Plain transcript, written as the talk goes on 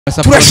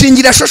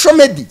turashingira social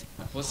media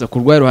bose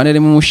kurwaye ruhane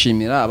rimo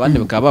mushimira abandi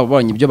bakaba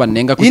babonye ibyo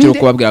banenga kutiro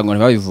kubabwira ngo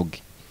ntibabivuge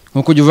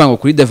nkuko ujye uvuga ngo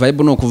kuri the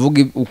vibe no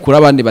kuvuga ukura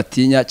abandi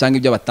batinya cyangwa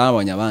ibyo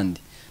batabonye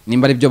abandi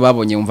nimba ari byo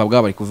babonye umva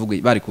bwa bari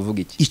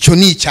kuvuga iki icyo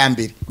ni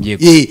icyambere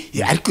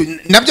ariko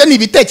nabyo ni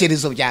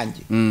ibitekerezo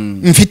byanjye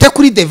mfite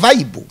kuri the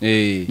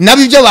vibe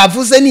nabyo ibyo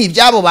bavuze ni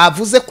ibyabo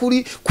bavuze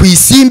kuri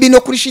kwisimbi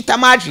no kuri Chita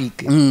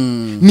magic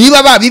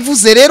niba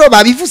babivuze rero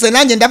babivuze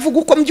nanjye ndavuga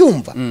uko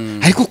mbyumva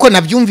ariko uko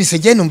nabyumvise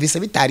je numvise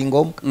bitari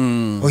ngombwa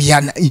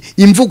oya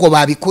imvugo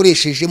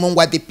babikoresheje mu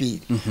ngo Adeper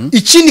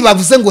ikindi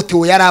bavuze ngo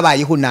Theo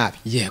yarabayeho nabi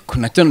yego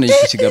nacyo ni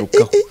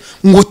ikigarukaho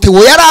ngo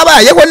Theo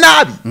yarabayeho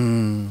nabi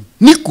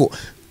niko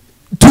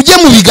tujye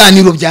mu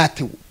biganiro bya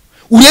Theo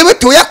urebe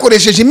Theo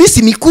yakoresheje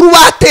iminsi mikuru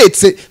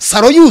batetse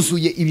saro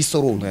yuzuye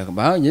ibisororo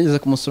bageze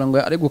kumusura ngo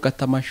ari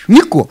gukata amashu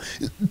niko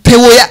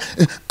Theo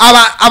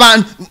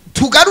abantu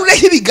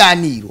tugarureho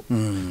ibiganiro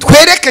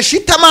twereke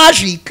Chita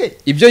magic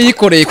ibyo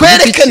yikoreye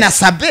twereke na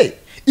Sabin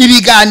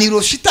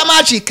ibiganiro Chita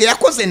magic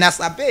yakoze na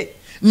Sabin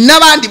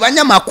n'abandi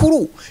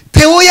banyamakuru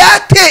Theo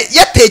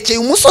yatekeye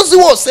umusozi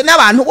wose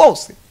n'abantu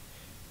bose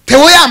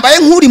Theo yambaye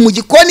nk'uri mu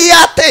gikoni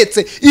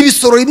yatetse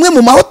ibisoro rimwe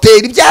mu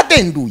mahoteli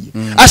byadenduye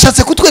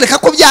ashatse kutwereka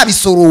ko bya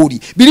bisorori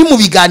biri mu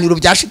biganiro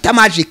bya Chita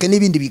magic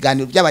n'ibindi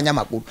biganiro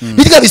by'abanyamakuru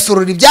birya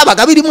bisorori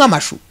byabaga birimo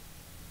amashu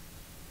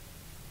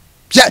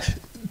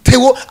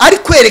Theo ari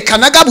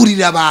kwerekana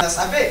gaburira abantu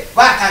Sabin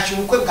batashye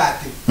ubukwe bwa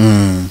Theo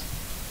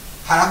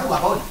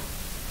harabubabona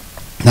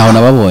naho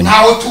nababonye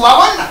naho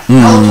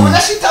tubona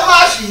Chita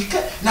magic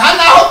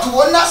naho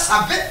tubona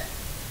Sabin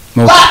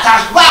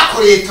batashye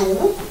bakoreye Theo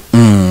ubukwe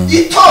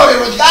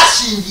itorero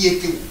ryashingiye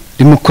Theo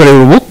rimukorera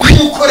ubukwe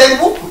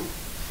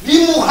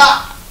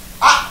rimuha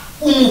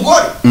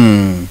umugore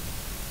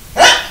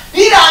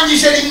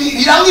rirangije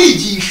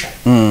riramwigisha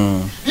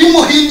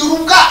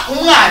rimuhindura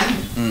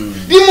umwarimu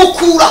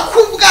rimukura ku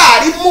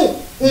bwarimu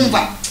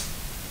umva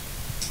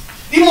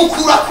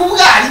rimukura ku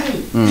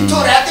bwarimu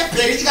itorero ya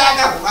Adeper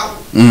ryagahuraho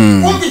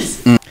umvise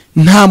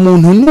nta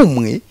muntu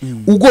numwe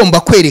ugomba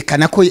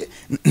kwerekana ko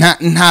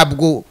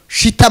ntabwo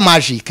Chita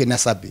magic na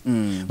Sabin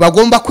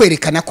bagomba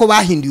kwerekana ko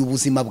bahinduye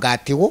ubuzima bwa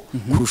Theo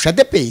kurusha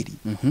Adeper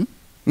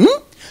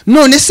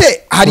none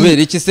se hari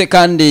kubera iki se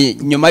kandi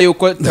nyuma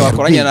yuko Theo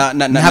akoranye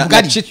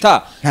na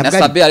Chita na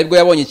Sabin aribwo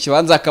yabonye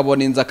ikibanza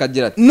akabona inza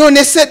akagira ati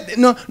none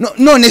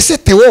se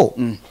Theo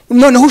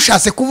noneho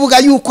ushatse kuvuga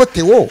yuko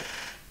Theo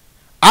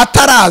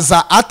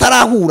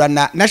atarahura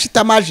na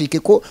Chita magic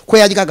ko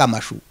yaryaga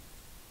amashu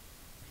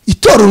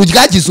itorero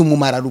ryagize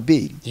umumara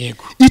ruberi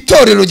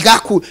itorero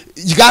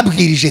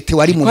ryabwirije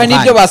Theo ari mu muhanda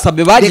nibyo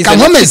basabye bagize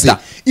nkomeze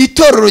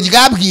itorero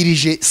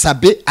ryabwirije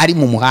Sabin ari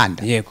mu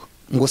muhanda yego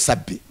ngo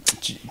Sabin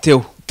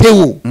Theo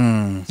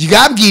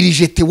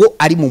ryabwirije Theo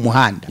ari mu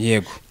muhanda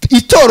yego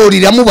itorero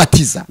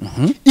riramubatiza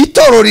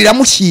itorero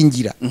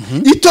riramushingira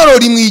itorero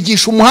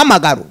rimwigisha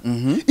umuhamagaro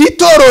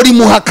itorero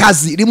rimuha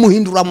akazi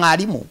rimuhindura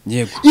mwarimu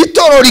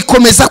itorero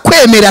rikomeza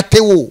kwemera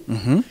Theo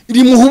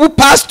rimuha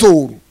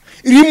ubupastor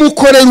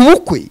rimukorera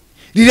ubukwe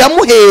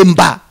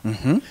riramuhemba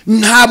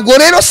ntabwo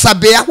rero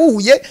Sabin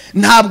yahuye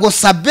ntabwo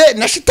Sabin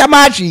na Chita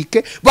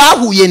magic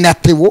bahuye na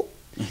Theo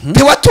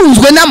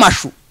atunzwe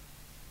n'amashu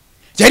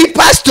yari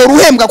pastor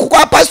uhembwa kuko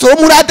pastor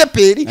muri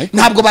Adeper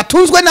ntabwo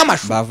batunzwe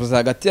n'amashu bavuze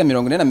hagati ya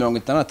 40 na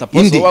 50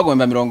 pastor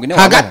wagomba 40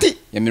 hagati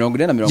ya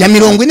 40 ya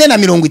 40 na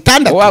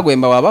 60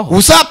 wagomba wabaho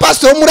usa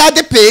pastor muri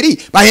Adeper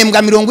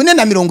bahembwa 40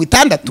 na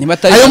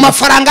 60 ayo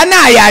mafaranga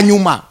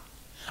nayanyuma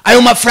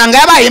ayo mafaranga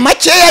yabaye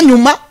makeya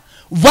nyuma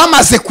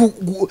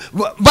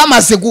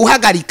bamaze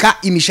guhagarika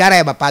imishahara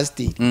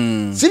y'abapasiteri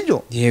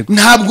sibyo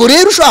ntabwo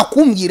rero ushobora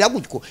kumbwira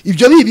gutyo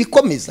ibyo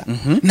bibikomeza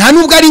nta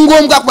nubwo ari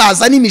ngombwa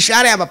kwazana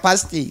imishahara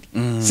y'abapasiteri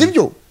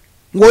sibyo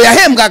ngo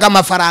yahembwaga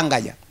amafaranga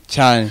ya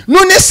cyane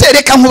none se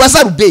reka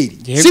nkubaza Ruberi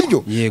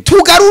sibyo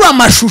tugarura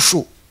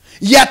amashusho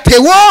ya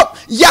Theo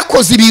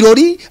yakoze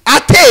ibirori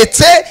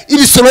atetse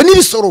ibisoro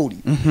n'ibisorori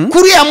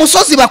kuri ya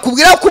musozi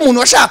bakubwira ko umuntu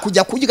washaka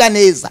kujya kurya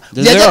neza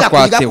yajyaga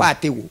kurya kwa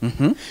Theo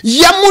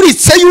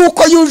yamuritse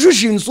yuko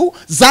yujuje inzu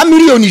za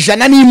miliyoni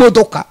 100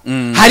 n'imodoka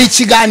hari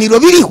ikiganiro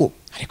biriho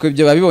ariko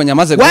ibyo babibonye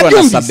amaze guhura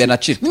na Sabin na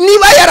Chita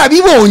niba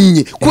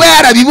yarabibonye ko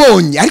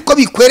yarabibonye ariko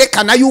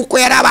bikwerekana yuko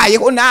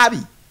yarabayeho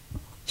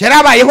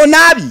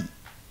nabi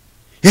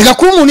Ega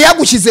ko umuntu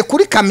yagushyize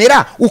kuri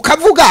kamera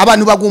ukavuga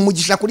abantu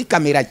bagumugisha kuri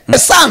kamera ye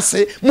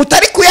essence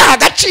mutari kuyaha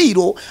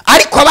agaciro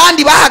ariko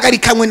abandi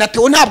bahagarikanywe na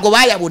Theo ntabwo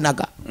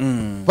bayabonaga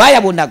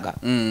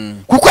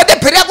kuko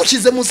Adeper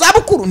yagushyize mu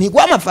zabukuru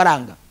ntiguha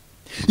amafaranga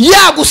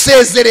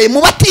yagusezereye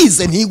mu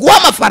batize ntiguha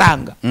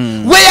amafaranga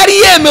we yari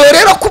yemewe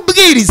rero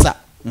kubwiriza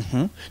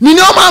ni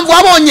niyo mpamvu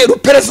wabonye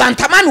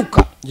represent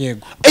amanuka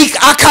yego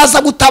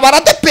akaza gutabara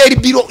Adeper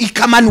biro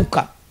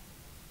ikamanuka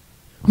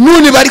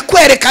none bari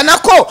kwerekana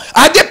ko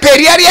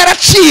Adeper yari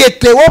yaraciye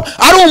Theo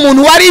ari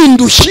umuntu wari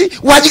indushi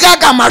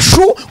waryaga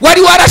amashu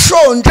wari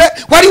warashonje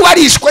wari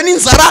warishwe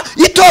n'inzara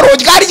itorero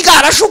ryari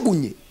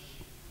ryarashugunye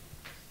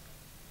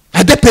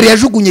Adeper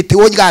yajugunye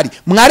Theo ryari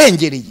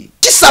mwarengereye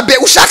Sabin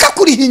ushaka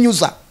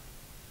kurihinyuza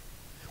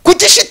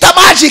kuki Chita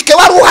magique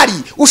wari uhari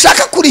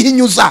ushaka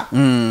kurihinyuza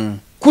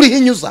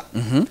kurihinyuza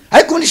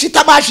ariko ni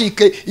Chita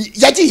magique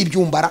yagiye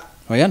ibyumbara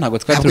oya ntago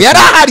yari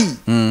ahari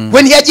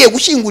we ntiyagiye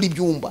gushyingura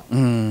ibyumba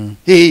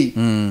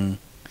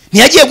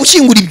ntiyagiye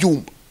gushyingura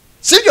ibyumba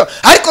sibyo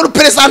ariko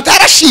representa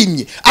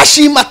yarashimye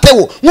ashima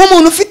Theo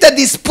nk'umuntu ufite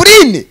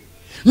discipline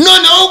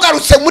noneho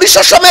ugarutse muri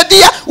social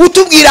media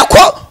utubwira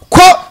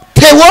ko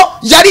Theo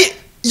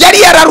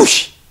yari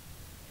yararushye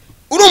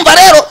urumva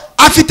rero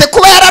afite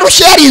kuba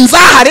yararushye yari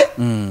inzahare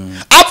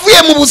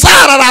avuye mu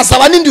buzahara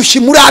arasaba n'indushyi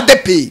muri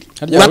Adeper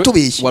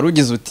uratubeshye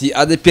warugize uti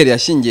Adeper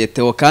yashingiye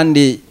Theo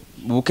kandi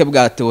buke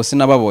bwa Theo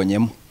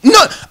sinababonyemo no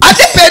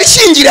Adeper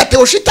ishingira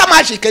Theo Chita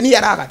magique ni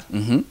yarahari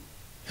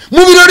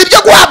mu birori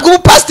byo guhabwa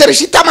ubupasiteri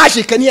Chita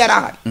magique ni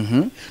yarahari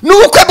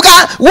n'ubukwe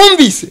bwa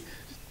wumvise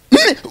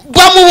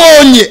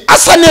bamubonye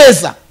asa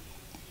neza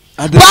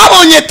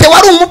babonye Theo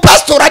ari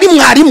umupastori ari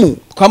mwarimu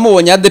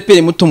twamubonye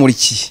Adeper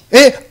mutumurikiye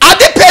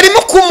Adeper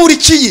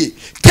mukumurikiye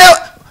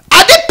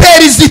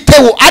Adeper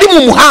Theo ari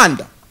mu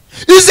muhanda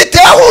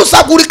Theo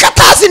ahuzagurika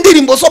atazi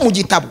indirimbo zo mu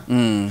gitabo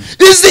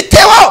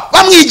Theo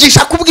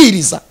bamwigisha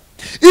kubwiriza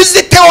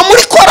Theo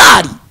muri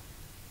korari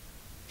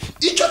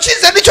icyo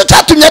kize nicyo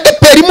cyatumye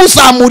Adeper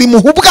muzamura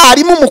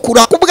imuhubwarimu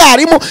mukura ku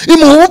bwarimu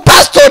imuhu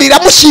pastori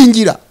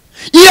iramushingira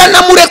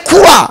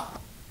iranamurekura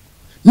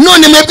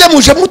none mwebwe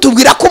muje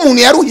mutubwira ko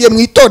umuntu yaruhiye mu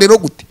itorero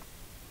gute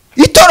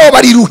itorero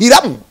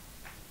bariruhiramo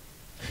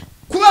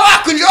kuba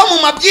wakwinjira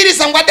mu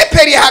mabwiriza ngo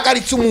Adeper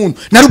yahagaritse umuntu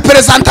na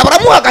representa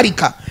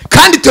baramuhagarika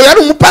kandi Theo yari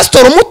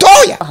umupastori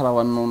mutoya hari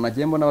abantu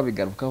nagiye mbona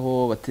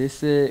babigarukaho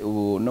batese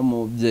ubu no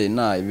mubyeyi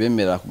na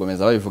ibemera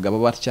kugomeza babivuga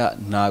batya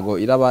ntago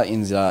iraba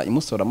inzira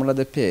imusora muri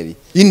Adeper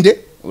inde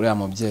uriya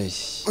mubyeyi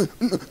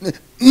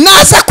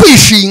naza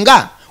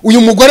kwishinga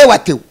uyu mugore wa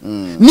Theo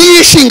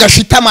niyishinga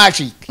Chita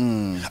magique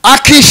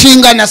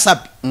akishinga na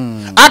Sabin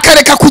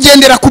akareka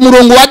kugendera ku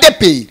murongo wa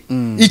Adeper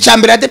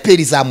icyambere Adeper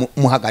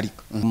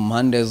izamuhagarika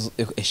mpande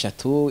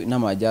eshatu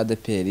inama ya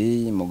Adeper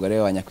umugore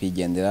wa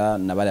nyakwigendera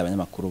nabari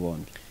abanyamakuru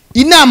bombi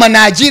inama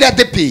nagira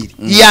Adeper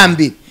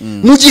iyambere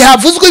mu gihe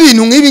havuzwe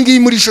ibintu nk'ibi ngibi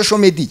muri social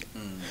media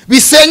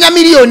bisenya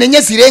miliyoni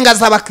enye zirenga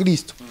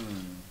z'abakristo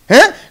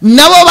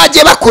nabo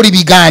baje bakora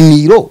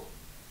ibiganiro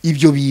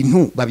ibyo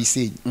bintu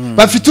babisenye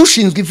bafite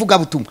ushinzwe ivuga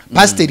butumwa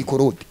pasiteri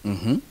Korode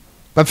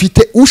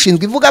bafite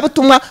ushinzwe ivuga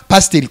butumwa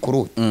pasiteri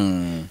Korode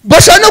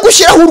bashaka no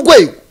gushyiraho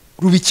urwego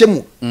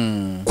rubikemura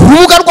ku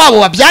rubuga rwabo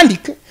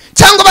babyandike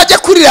cyangwa bajya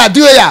kuri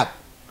radio yabo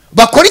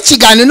bakora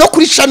ikiganiro no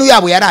kuri channel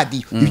yabo ya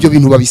radio ibyo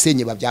bintu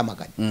babisenye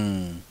babyamaganye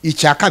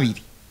icya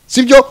kabiri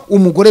sibyo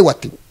umugore wa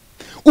Theo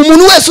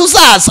umuntu wese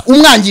uzaza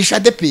umwangisha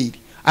Adeper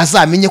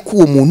azamenye ko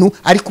uwo muntu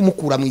ari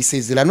kumukura mu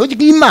isezerano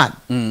ry'Imana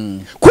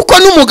kuko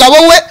n'umugabo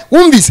we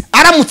wumvise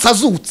aramutse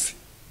azutse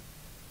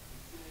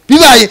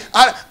bibaye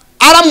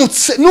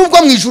aramutse nubwo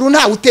mu ijuru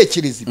nta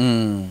utekereza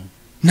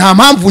nta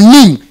mpamvu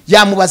nimwe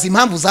yamubaza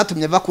impamvu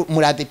zatumye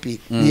muri Adeper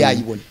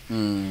ntiyayibona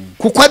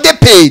kuko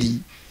Adeper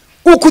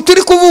uko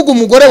turi kuvuga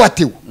umugore wa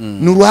Theo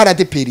n'uruhara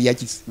Adeper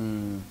yagize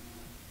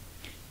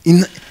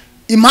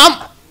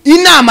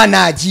inama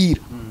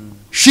nagira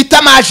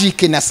Chita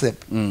magique na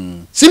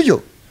Sabin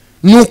sibyo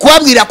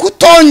nukubabwira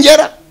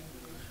kutongera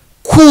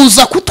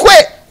kuza kutwe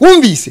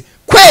wumvise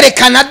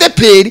kwerekana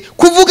Adeper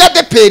kuvuga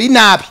Adeper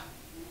nabi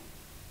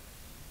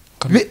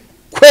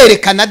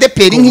kwerekana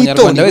Adeper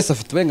nk'itondo wese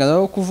afite uburenganzira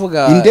bwo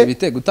kuvuga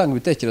gutanga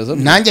ibitekerezo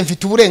nanjye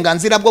mfite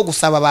uburenganzira bwo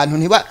gusaba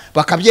abantu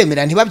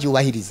bakabyemera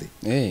ntibabyubahirize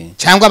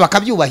cyangwa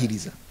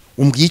bakabyubahiriza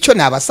umbwiye icyo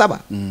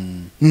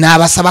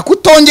nabasaba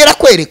kutongera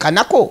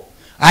kwerekana ko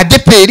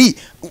Adeper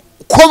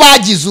ko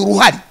bagize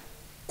uruhari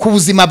ku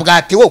buzima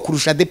bwa Theo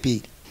kurusha Adeper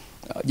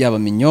yaba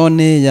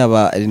Mignone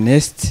yaba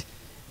Ernest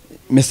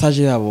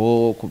message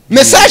yabo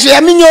message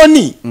ya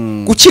Mignone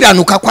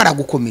gukiranuka ko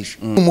aragukomeje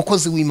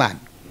umukozi w'Imana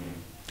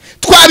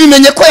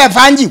twabimenye ko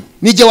yavangiwe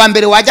nije wa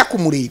mbere wajya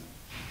kumureba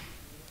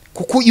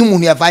kuko iyo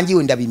umuntu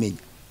yavangiwe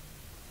ndabimenya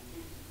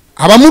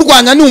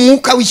abamurwanya ni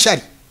umwuka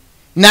w'ishyari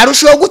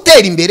narushaho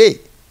gutera imbere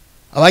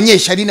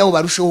abanyeshari nabo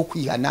barushaho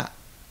kwihana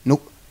no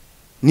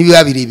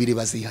nibiba birebire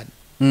bazihana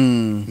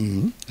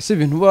ese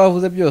ibintu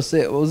bavuze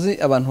byose uzi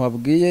abantu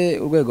babwiye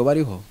urwego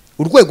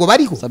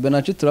bariho Sabin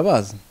na Chita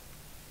turabazi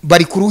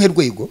bari ku ruhe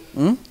rwego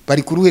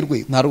bari ku ruhe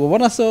rwego ntarwo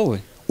ubona se wowe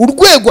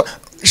urwego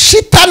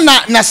Chita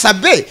na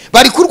Sabin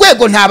bari ku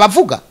rwego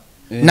ntabavuga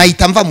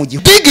nahita mva mu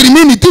gihe digiri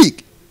mini dig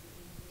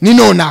ni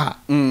nonaha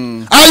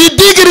ayi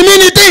digiri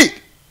mini dig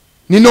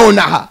ni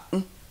nonaha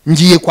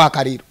ngiye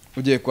kwaka rero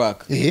ugiye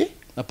kwaka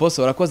na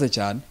poste warakoze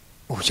cyane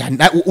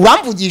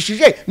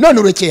uramvugishije none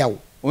urekeye aho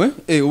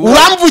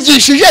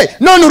uramvugishije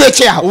none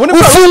urekeye aho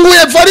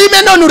ufunguye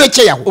volume none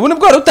urekeye aho ubu ni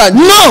bwo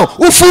rutangiye no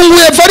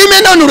ufunguye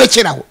volume none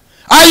urekeye aho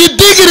ayi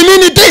digiri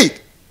mini dig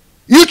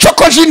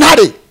yicokoje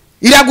intare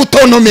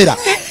iragutontomera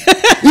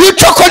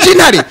yicokoje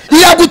intare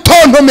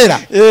iragutontomera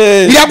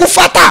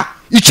iragufata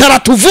icara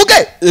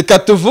tuvuge reka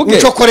tuvuge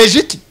ucokoreje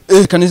iki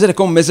kanizere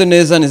ko mumeze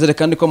neza nizere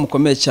kandi ko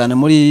mukomeye cyane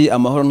muri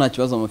amahoro nta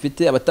kibazo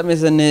mufite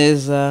abatameze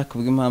neza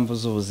kubw'impamvu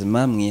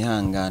z'ubuzima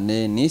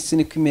mwihangane n'isi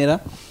ni kwimera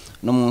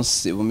no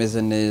munsi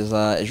bumeze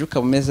neza ejo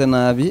ukabumeze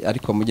nabi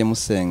ariko mujye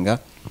musenga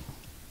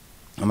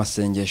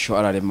amasengesho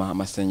ararema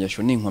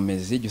amasengesho ni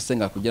inkomezi jya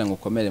usenga kugira ngo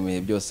ukomere mu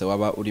bihe byose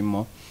waba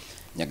urimo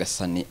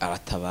nyagasani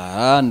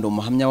aratabara ndi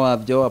umuhamya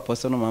wabyo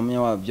apostle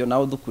n'umuhamya wabyo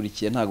nawe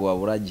dukurikiye ntago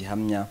wabura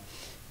gihamya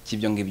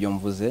kibyo ngibyo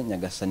mvuze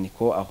nyagasani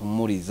ko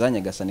ahumuriza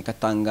nyagasani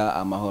katanga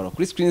amahoro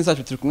kuri screen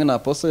zacu turi kumwe na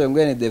apostle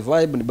YONGWE ni The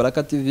Vibe ni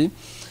BARAKA TV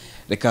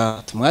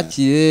reka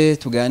tumwakire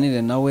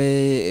tuganire nawe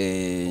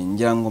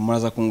ngira ngo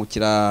muraza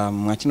kungukira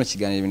mwa kino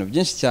kiganiro ibintu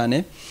byinshi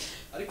cyane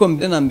ariko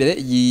mbere na mbere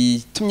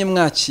yitumye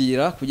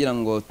mwakira kugira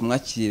ngo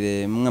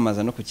tumwakire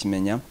mwamaza no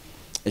kukimenya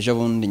ejo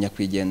bundi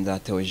nyakwigenza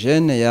Theo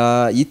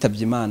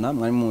yitabye Imana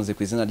mwari muzi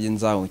ku izina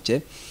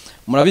ry'inzahuke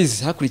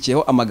murabizi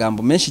hakurikiyeho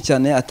amagambo menshi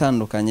cyane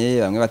atandukanye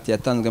bamwe bati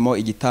yatanzwemo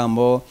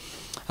igitambo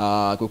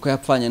kuko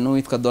yapfanye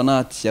n'uwitwa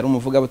Donat yari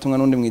umuvuga butumwa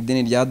n'undi mu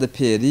idini rya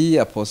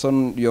Adeper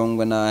apostle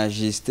YONGWE na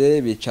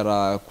Juste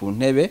bicara ku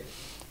ntebe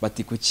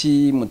bati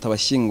kuki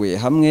mutabashyinguye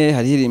hamwe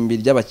hari hirimbi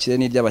ry'abakire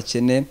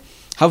n'iry'abakene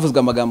havuzwe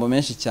amagambo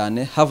menshi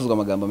cyane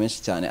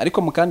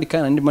ariko mu kandi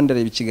ndimo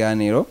ndareba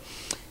ikiganiro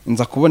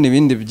nza kubona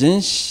ibindi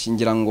byinshi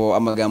ngira ngo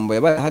amagambo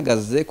yabaye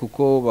ahagaze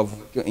kuko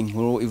bavuga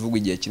inkuru ivugwa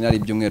igihe kinini ari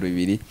ibyumweru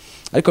bibiri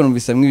ariko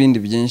numvisemwe ibindi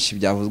byinshi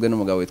byavuzwe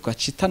n'umugabo witwa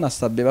Chita na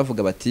Sabin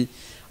bavuga bati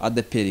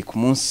Adeper ku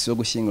munsi wo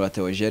gushyingura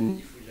Theo yifuje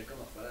ko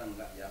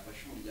amafaranga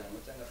yafasha umuryango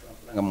cyangwa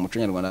amafaranga mu muco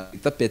nyarwanda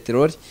bita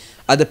peteroli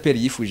Adeper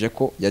yifuje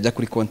ko yajya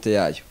kuri konte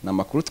yayo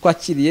namakuru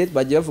twakiriye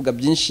bagiye bavuga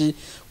byinshi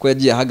ko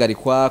yagiye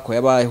ahagarikwa ko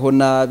yabayeho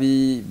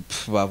nabi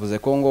bavuze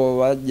ko ngo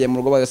bagiye mu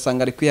rugo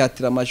bagasanga ari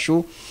kwihatira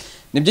amashu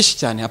ni byinshi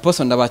cyane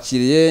apostle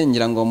ndabakiriye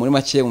ngira ngo muri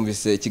make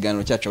wumvise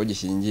ikiganiro cyacu aho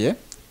gishingiye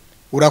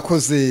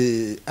urakoze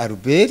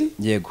Albert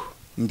yego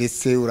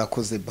ndetse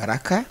urakoze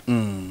Baraka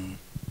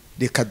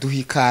reka duhe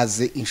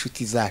ikaze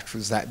inshuti zacu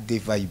za The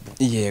Vibe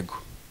yego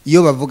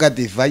iyo bavuga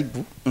The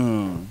Vibe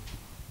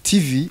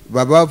TV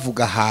baba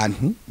bavuga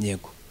ahantu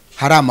yego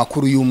hari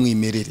amakuru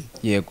y'umwimerere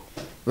yego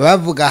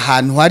bavuga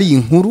ahantu hari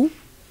inkuru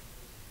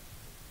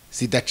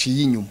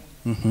zidaciye inyuma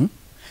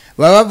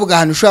baba bavuga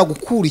ahantu ushobora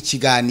gukura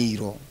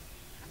ikiganiro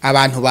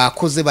abantu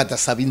bakoze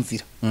badasaba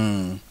inzira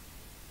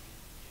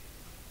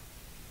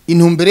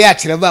intumbere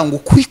yacu iravuga ngo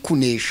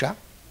kwikunesha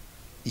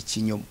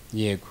ikinyoma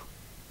yego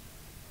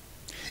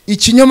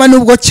ikinyoma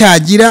nubwo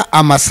cyagira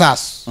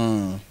amasasu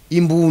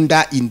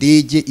imbunda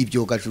indege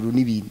ibyogajuru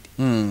n'ibindi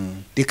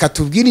reka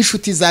tubwire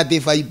inshuti za The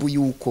Vibe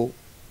yuko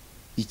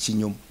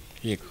ikinyoma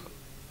yego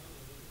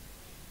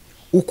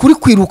ukuri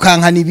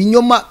kwirukankana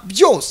ibinyoma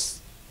byose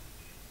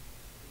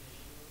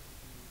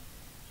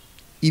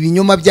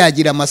ibinyoma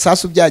byagira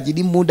amasasu byagira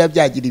imbunda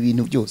byagira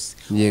ibintu byose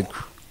yego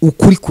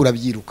ukuri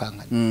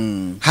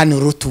kurabyirukankana hano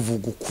rero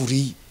tuvuga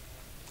ukuri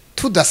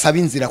tudasaba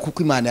inzira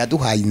kuko Imana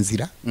yaduhaye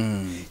inzira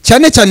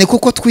cyane cyane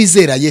kuko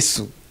twizera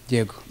Yesu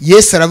yego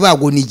Yesu aravuga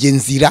ngo nije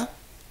nzira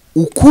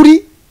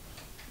ukuri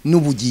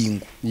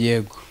n'ubugingo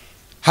yego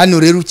hano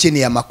rero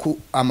ukeneye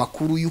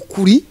amakuru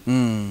y'ukuri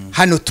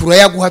hano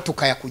turayaguha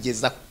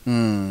tukayakugezaho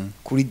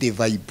kuri The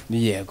Vibe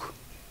yego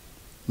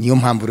niyo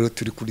mpamvu rero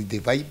turi kuri The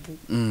Vibe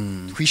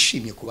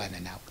twishimiye kubana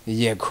nawe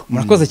yego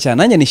murakoze cyane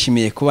nanjye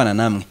nishimiye kubana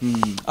namwe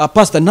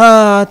pastor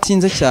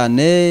ntatinze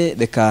cyane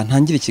reka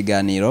ntangire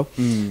ikiganiro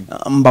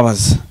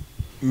mbabaza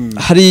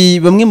hari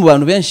bamwe mu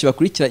bantu benshi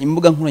bakurikira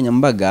imbuga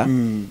nkoranyambaga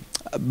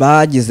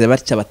bagize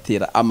batya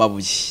batera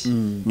amabuye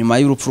nyuma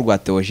y'urupfu rwa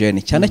Theo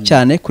cyane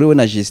cyane kuri we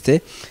na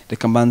Juste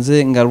reka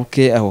mbanze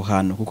ngaruke aho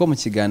hantu kuko mu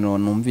kiganiro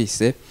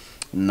numvise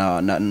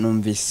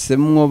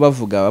numvisemwo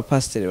bavuga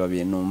abapasiteri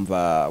babiri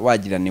numva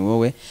wagira ni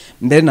wowe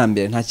mbere na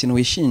mbere nta kintu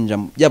wishinja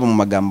byaba mu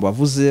magambo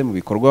bavuze mu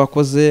bikorwa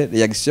wakoze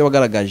reaction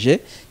wagaragaje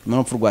nyuma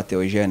y'urupfu rwa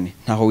Theo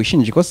ntaho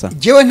wishinja ikosa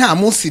jewe nta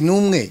munsi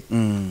numwe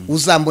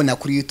uzambona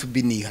kuri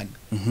YouTube nihana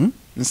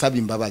nsaba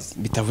imbabazi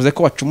bitavuze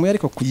ko wacumuye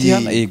ariko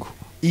kutihana yego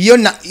iyo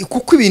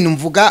kuko ibintu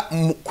mvuga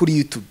kuri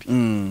YouTube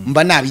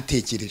mba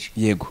nabitekereje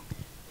yego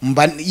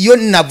mba iyo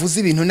navuze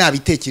ibintu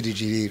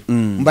nabitekereje rero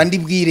mba ndi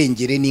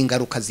bwirengere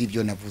n'ingaruka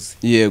z'ibyo navuze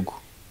yego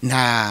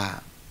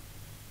nta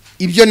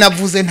ibyo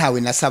navuze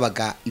ntawe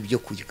nasabaga ibyo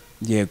kurya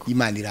yego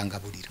Imana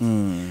irangaburira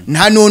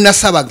nta none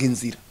nasabaga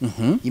inzira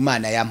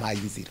Imana yampaye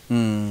inzira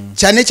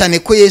cyane cyane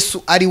ko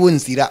Yesu ari we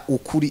nzira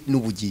ukuri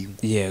n'ubugingo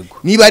yego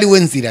niba ari we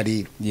nzira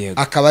rero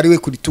akaba ari we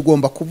kuri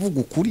tugomba kuvuga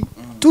ukuri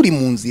turi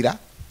mu nzira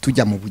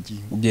tujya mu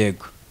bugingo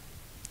yego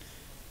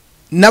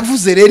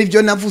navuze rero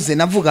ibyo navuze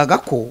navugaga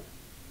ko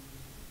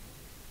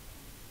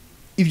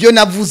ibyo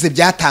navuze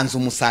byatanze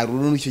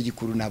umusaruro n'icyo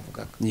gikuru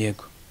navugaga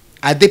yego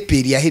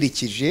Adeper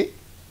yaherekeje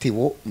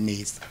Theo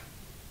neza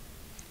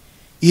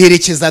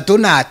iherekeza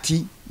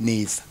Donati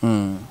neza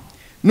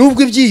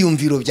nubwo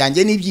ibyiyumviro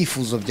byanjye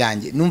n'ibyifuzo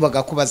byanjye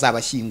numvaga ko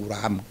bazabashyingura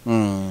hamwe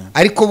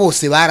ariko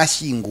bose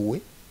barashyinguwe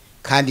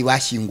kandi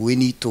bashyinguwe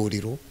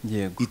n'itorero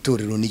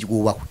itorero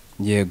n'iryubahwe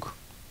yego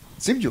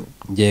sibyo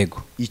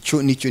yego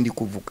icyo nicyo ndi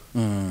kuvuga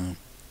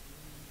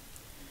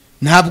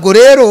ntabwo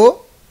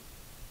rero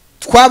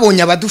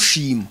twabonye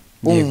abadushima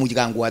bo mu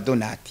muryango wa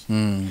Donati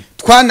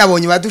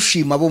twanabonye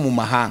abadushima bo mu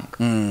mahanga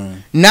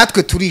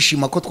natwe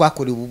turishima ko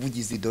twakorewe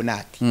ubuvugizi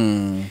Donati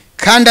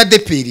kandi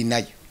Adeper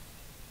nayo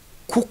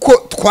kuko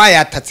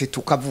twayatatse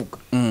tukavuga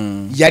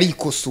yari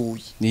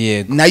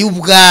ikosoye nayo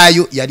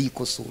ubwayo yari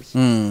ikosoye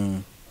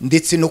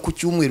ndetse no ku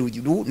cyumweru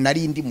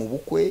nari ndi mu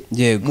bukwe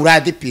muri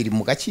Adeper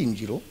mu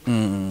Gakinjiro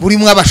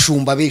burimo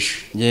abashumba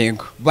beshi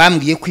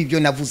bambwiye ko ibyo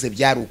navuze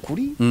byari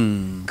ukuri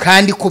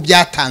kandi ko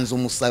byatanze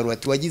umusaruro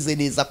ati wagize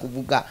neza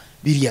kuvuga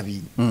biriya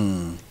bintu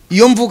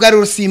iyo mvuga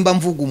rero simba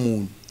mvuga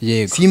umuntu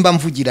simba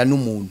mvugira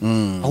n'umuntu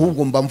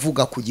ahubwo mba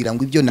mvuga kugira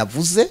ngo ibyo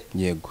navuze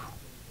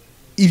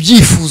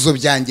ibyifuzo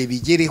byanjye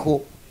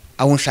bigereho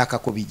aho nshaka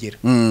ko bigera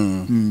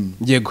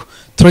yego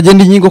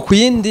turagenda ingingo ku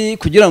yindi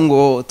kugira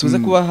ngo tuze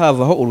kuba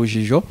havaho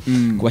urujijo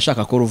ku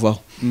bashaka ko ruvaho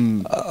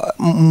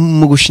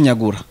mu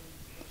gushinyagura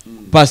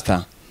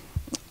pastor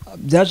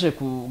byaje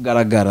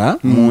kugaragara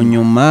mu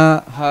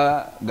nyuma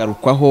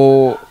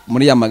hagarukwaho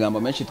muri ya magambo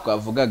menshi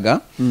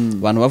twavugaga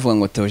abantu bavuga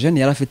ngo Theogene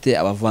yari afite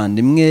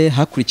abavandimwe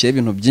hakurikiye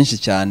ibintu byinshi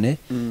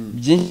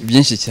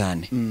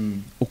cyane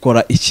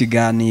ukora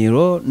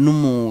ikiganiro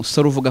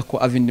n'umusore uvuga ko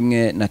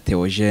avindimwe na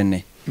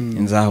Theogene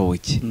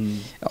inzahuke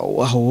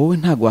aho wowe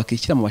ntago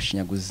wakishyira mu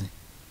bashinyaguzi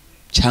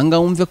cyangwa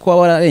wumve ko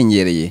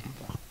wararengereye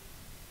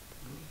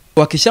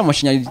wakishyira mu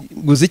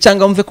bashinyaguzi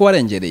cyangwa wumve ko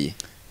warengereye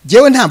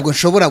jewe ntabwo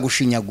nshobora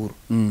gushinyagura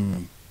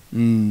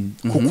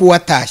kuko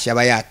watashye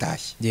aba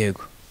yatashye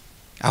yego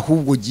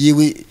ahubwo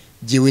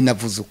jewe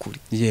navuze ukuri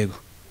yego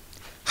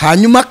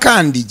hanyuma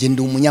kandi je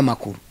ndi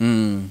umunyamakuru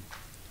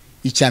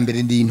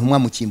icyambere ndi intumwa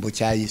mu kimbo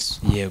cya Yesu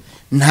yego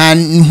nta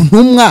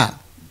ntumwa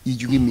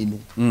ijwi iminu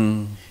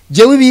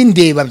jewe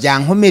bindeba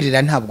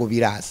byankomerera ntabwo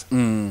biraza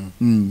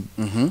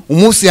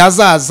umunsi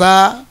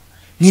hazaza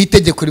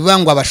nk'itegeko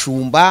ribangwa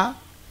abashumba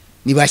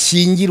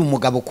nibashingira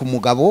umugabo ku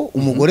mugabo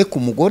umugore ku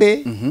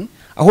mugore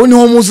aho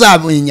niho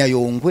muzabenya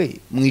Yongwe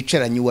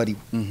mwicaranye wari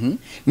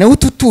nawe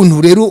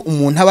utuntu rero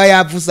umuntu aba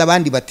yavuze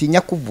abandi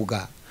batinya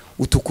kuvuga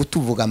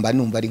utukutuvuga mba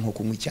numva ari nko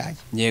kunywa icyayi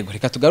yego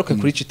reka tugaruke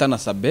kuri Chita na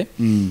Sabin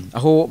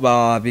aho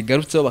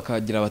babigarutseho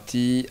bakagira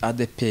bati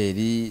Adeper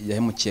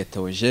yahemukiye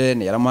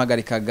Theogene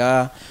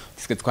yaramuhagarikaga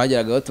twe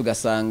twageragaho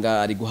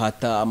tugasanga ari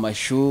guhata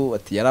amashu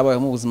ati yarabaye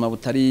mu buzima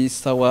butari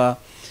sawa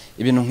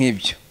ibintu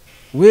nk'ibyo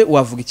we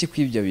wavuga iki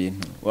kw'ibyo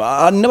bintu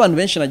n'abantu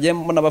benshi nagiye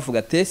mbona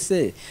bavuga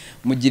tese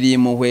mugiriye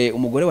impuhwe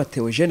umugore wa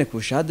Theogene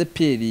kurusha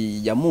Adeper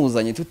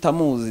yamuzanye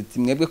tutamuzi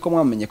mwebwe ko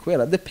mwamenye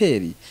kubera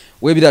Adeper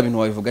we biriya bintu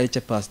wabivuga iki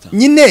pastor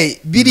nyine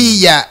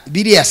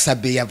biriya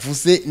Sabin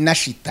yavuze na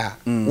Chita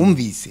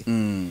umvise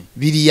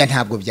biriya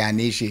ntabwo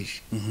byanejeje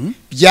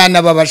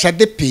byanababaje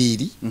Adeper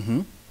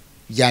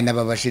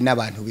byanababaje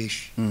n'abantu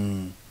benshi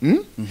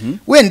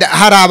wenda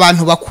hari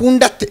abantu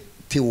bakunda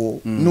Theo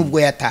nubwo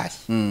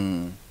yatashye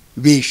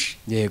beshi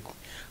yego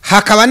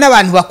hakaba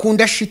n'abantu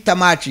bakunda Chita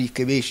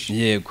magic beshi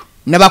yego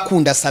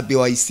n'abakunda Sabin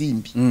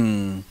wayisimbi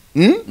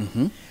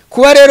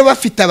kuba rero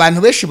bafite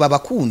abantu beshi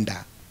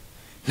babakunda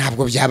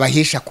ntabwo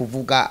byabahesha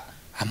kuvuga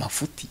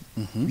amafuti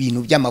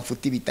ibintu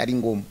by'amafuti bitari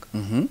ngombwa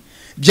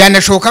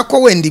byanashoboka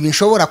ko wenda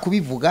ibinshobora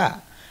kubivuga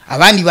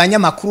abandi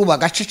banyamakuru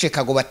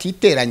bagaceceka ngo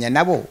batiteranya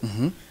nabo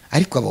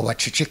ariko abo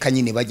baceceka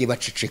nyine baje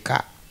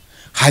baceceka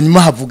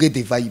hanyuma havuge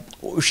the vibe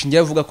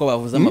ushingiye avuga ko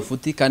bavuze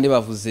amafuti kandi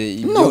bavuze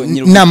ibyo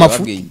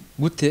nyir'ubwenge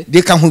gute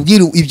reka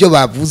nkubwire ibyo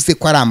bavuze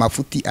ko ari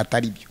amafuti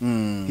atari byo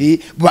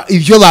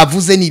ibyo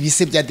bavuze ni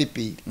ibise bya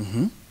Adeper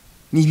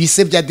ni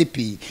ibise bya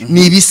Adeper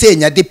ni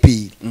ibisenya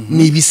Adeper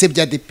ni ibise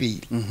bya Adeper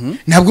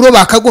ntabwo ro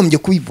bakagombye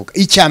kubivuga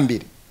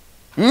icyambere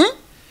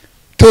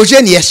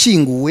Theogene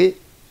yashinguwe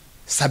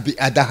Sabin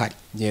adahari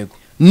yego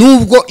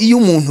nubwo iyo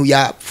umuntu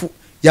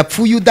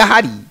yapfuye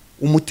udahari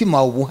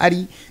umutima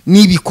ubuhari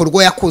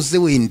n'ibikorwa yakoze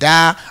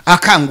wenda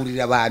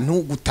akangurira abantu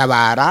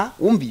gutabara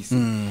umvise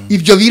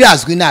ibyo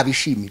birazwi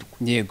nabishimirwa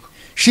yego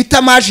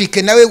Chita magic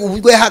nawe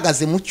ubwo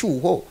yahagaze mu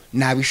cyuho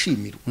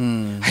nabishimirwa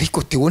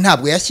ariko Theo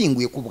ntabwo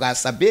yashyinguye ku bwa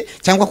Sabin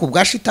cyangwa ku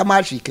bwa Chita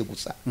magic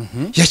gusa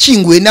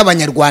yashyinguwe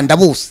n'abanyarwanda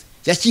bose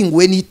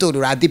yashyinguwe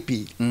n'itorero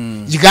Adeper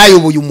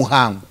ryayoboye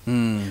umuhango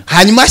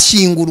hanyuma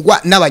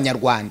ashyingurwa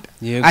n'abanyarwanda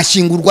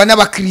ashyingurwa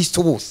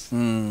n'abakristo bose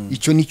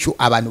icyo nicyo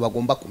abantu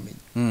bagomba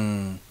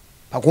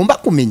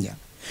kumenya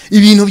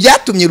ibintu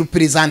byatumye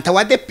representa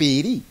wa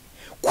Adeper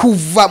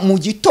kuva mu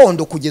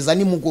gitondo kugeza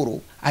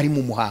nimugoroba ari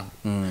mu muhango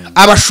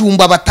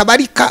abashumba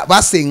batabarika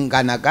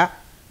basenganaga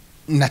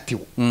na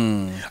Theo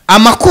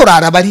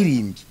amakorara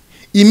abaririmbye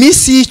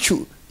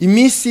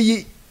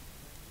iminsi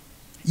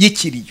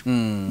y'ikiriyo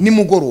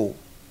nimugoroba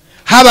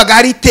habaga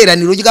hari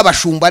iteraniro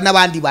ry'abashumba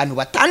n'abandi bantu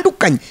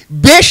batandukanye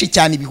beshi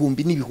cyane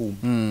ibihumbi n'ibihumbi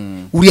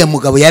uriya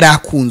mugabo yari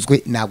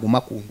akunzwe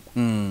naguma kundwa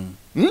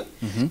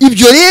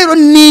ibyo rero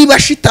niba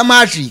Chita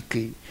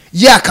magic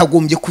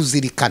yakagombye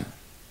kuzirikana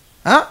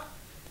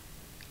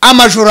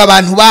amajoro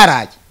abantu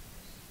baraye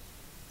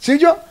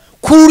sibyo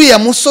kuri uriya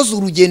musozi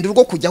urugendo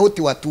rwo kujya aho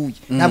watuye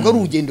ntabwo ari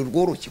urugendo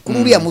rworoshye kuri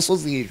uriya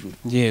musozi hejuru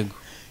yego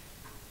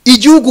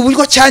igihugu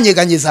uburyo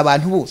cyanyeganyeza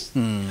abantu bose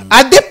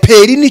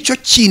Adeper nicyo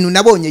kintu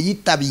nabonye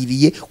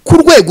yitabiriye ku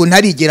rwego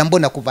ntarigera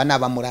mbona kuva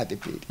naba muri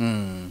Adeper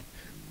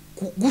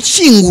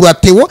gushyingura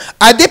Theo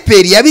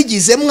Adeper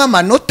yabigizemo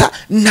amanota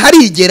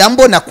ntarigera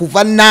mbona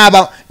kuva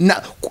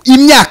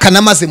imyaka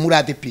namaze muri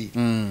Adeper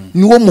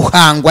niwo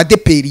muhango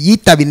Adeper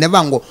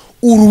yitabira ngo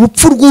uru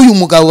rupfu rw'uyu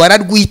mugabo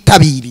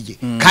wararwitabiriye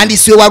kandi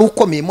siwe wari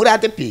ukomeye muri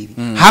Adeper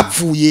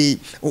hapfuye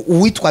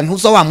uwitwa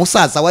ntuza wa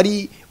musaza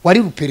wari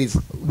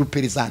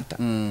representa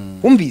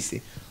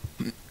umvise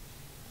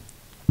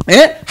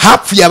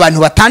hapfuye abantu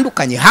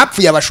batandukanye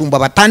hapfuye abashumba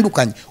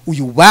batandukanye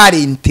uyu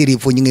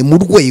barenterevonywe mu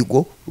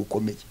rwego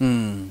rukomeye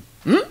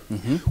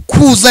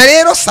kuza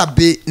rero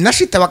Sabin na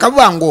Chita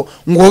bakavuga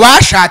ngo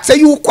bashatse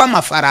yuko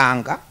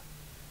amafaranga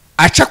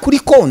aca kuri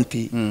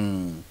konti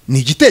ni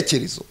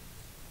igitekerezo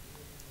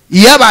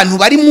iyo abantu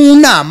bari mu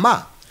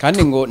nama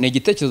kandi ngo ni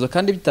igitekerezo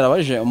kandi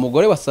bitarabaje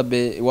umugore wa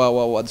Sabin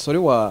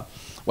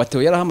wa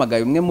Theo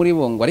yarahamagaye umwe muri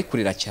bo ngo ari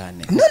kurira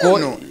cyane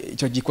kuko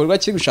icyo gikorwa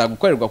kiri gushaka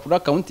gukorerwa kuri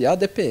account ya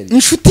Adeper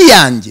inshuti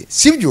yanjye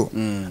sibyo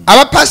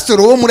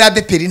abapasitoro bo muri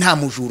Adeper nta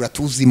mujura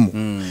tuzimo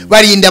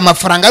barinda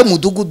amafaranga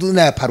y'umudugudu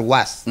na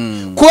paruwasi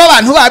kuba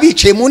abantu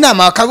babicaye mu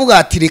nama bakavuga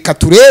ati reka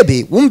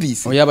turebe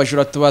wumvise oya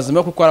abajura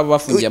tubazima kuko araba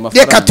bafungiye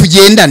amafaranga reka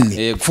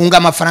tugendane funga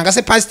amafaranga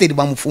se pasiteri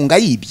bamufunga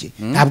yibye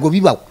ntabwo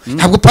bibaho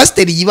ntabwo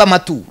pasiteri yiba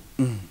amaturo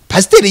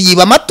pasiteri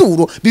yiba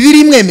amaturo bibiri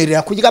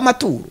imwemerera kurya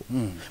amaturo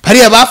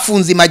bariya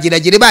bafunze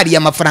imageragere bariye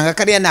amafaranga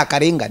kariya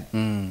nakarengane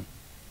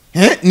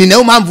ni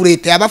nayo mpamvu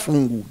leta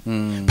yabafunguye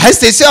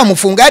pasiteri se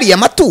bamufunga yariye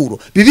amaturo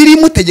bibiri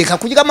imutegeka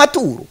kurya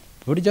amaturo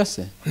burya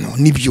se no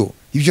nibyo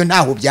ibyo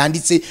ntaho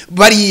byanditse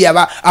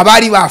bariya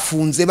abari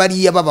bafunze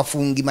bariya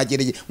babafunga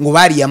imageragere ngo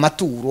bariye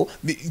amaturo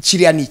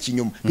kiriya ni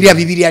ikinyoma biriya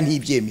bibiriya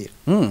ntibyemera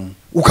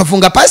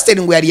ukafunga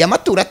pasiteri ngo yariye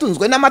amaturo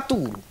atunzwe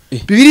n'amaturo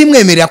bibiri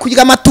imwemerera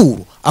kurya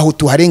amaturo aho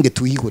tuharenge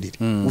tuyihorere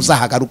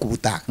uzahagaruka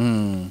ubutaka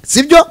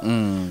sibyo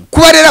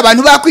kuba rero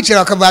abantu bakwicara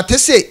bakavuga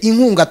se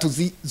inkunga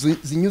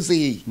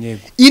zinyuze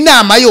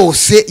inama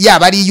yose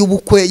yaba ari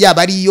y'ubukwe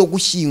yaba ari iyo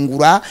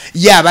gushyingura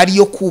yaba ari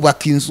iyo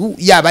kubaka inzu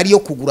yaba ari iyo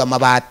kugura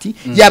amabati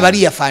yaba ari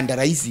iya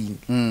fundraising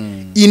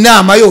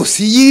inama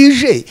yose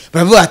yije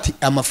baravuga ati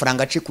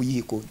amafaranga ace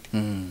kuyihe konti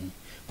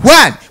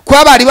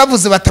kuba bari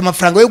bavuze bati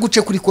amafaranga yo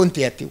guce kuri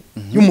konti ya Theo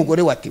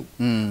y'umugore wa Theo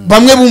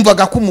bamwe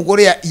bumvaga ko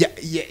umugore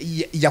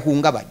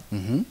yahungabanye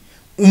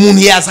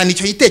umuntu yazana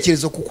icyo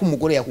gitekerezo kuko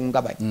umugore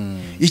yahungabanye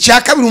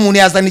icya kabiri umuntu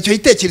yazana icyo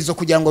gitekerezo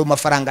kugira ngo ayo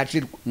mafaranga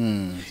acirwe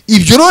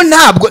ibyo rero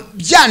ntabwo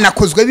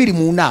byanakozwe biri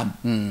mu nama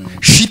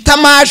Chita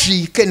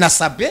Magique na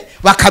Sabin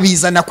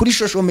bakabizana kuri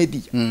social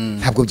media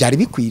ntabwo byari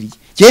bikwiriye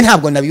je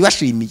ntabwo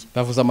nabibashimiye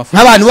bavuze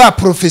amafaranga nk'abantu ba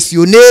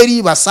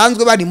professionnel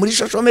basanzwe bari muri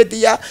social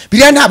media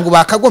biriya ntabwo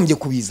bakagombye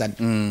kubizana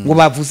ngo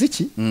bavuze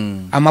iki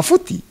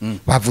amafuti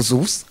bavuze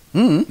ubusa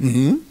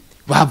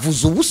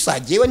bavuze ubusa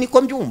jewe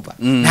niko mbyumva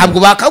ntabwo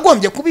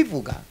bakagombye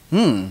kubivuga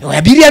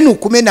biriya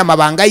nukumena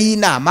amabanga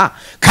y'inama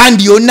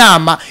kandi iyo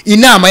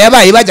inama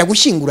yabaye bajya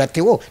gushyingura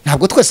Theo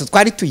ntabwo twese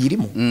twari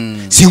tuyirimo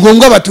si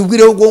ngombwa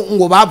batubwire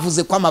ngo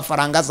bavuze ko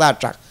amafaranga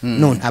azaca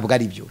no ntabwo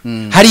ari byo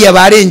hariya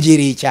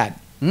barengereye cyane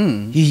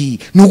ni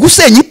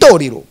ugusenya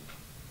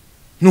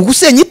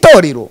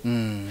itorero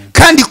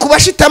kandi kuba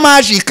Chita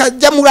Magique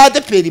ajya muri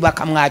Adeper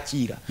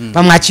bakamwakira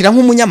bamwakira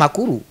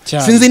nk'umunyamakuru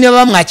sinzi niba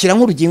bamwakira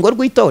nk'urugingo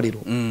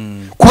rw'itorero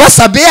kuba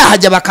Sabin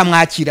hajya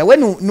bakamwakira we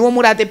nuwo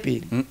muri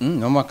Adeper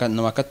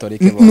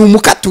ni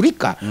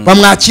umukatolika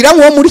bamwakira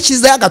nk'uwo muri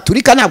Kiliziya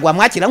Gatolika ntabwo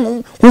bamwakira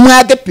nk'umwa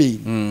Adeper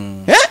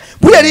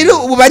buriya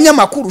rero ubu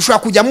banyamakuru ushobora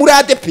kujya muri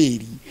Adeper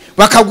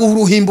bakaguha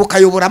uruhimbo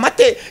ukayobora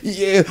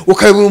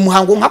ukayobora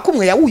umuhango nka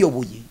kumwe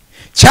yawuyoboye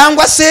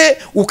cyangwa se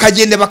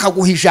ukagenda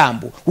bakaguha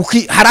ijambo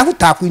hari aho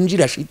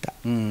utakwinjira Chita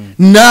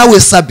nawe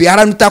Sabin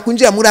hari aho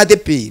utakwinjira muri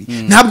Adeper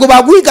ntabwo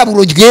baguha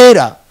igaburo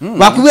ryera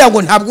bakubwira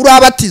ngo ntabwo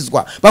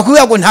urabatizwa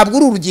bakubwira ngo ntabwo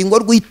uri urugingo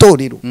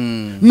rw'itorero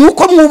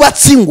nuko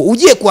mwubatse ngo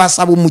ugiye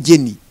kuhasaba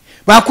umugeni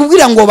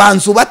bakubwira ngo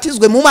banzu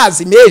batizwe mu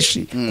mazi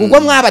menshi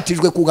kuko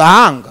mwabatijwe ku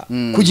gahanga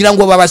kugira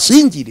ngo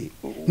babashingire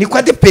niko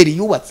Adeper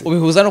yubatse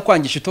ubihuza no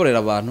kwangisha itorera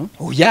abantu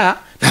oya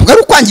ntabwo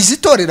ari ukwangiza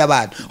itorera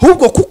abantu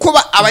ahubwo kuko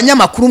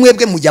abanyamakuru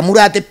mwebwe mujya muri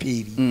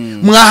Adeper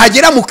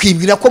mwahagera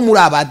mukibwira ko muri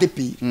aba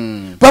Adeper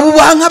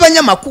babubaha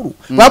nk'abanyamakuru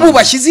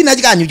babubashye izina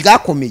ryanyu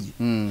ryakomeye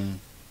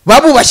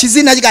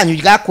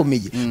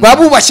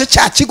babubashye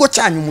cya kigo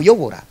cyanyu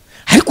muyobora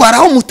ariko hari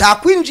aho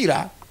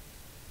mutakwinjira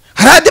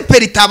hari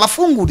Adeper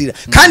itabafungurira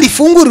kandi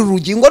ifungurira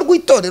urugingo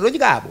rw'itorero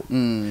ryabo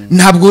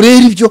ntabwo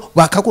rero ibyo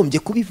bakagombye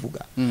kubivuga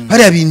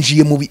bariya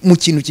binjiye mu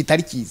kintu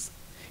kitari cyiza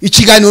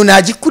ikiganiro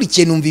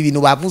nagikurikiye numva ibintu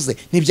bavuze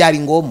ntibyari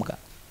ngombwa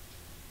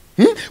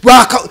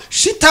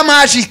Chita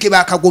Magique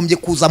bakagombye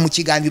kuza mu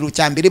kiganiro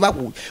cya mbere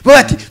bahuye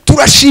bati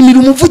turashimira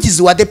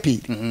umuvugizi wa Adeper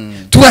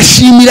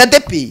turashimira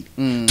Adeper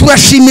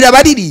turashimira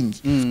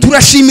abaririmbyi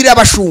turashimira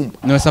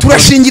abashumba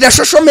turashingira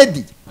social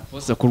media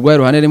bose kurwaye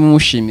ruhane rimo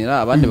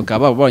mushimira abandi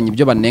bakaba babonye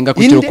ibyo banenga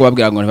kutiro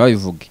kubabwira ngo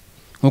ntibabivuge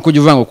nkuko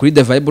uvuga ngo kuri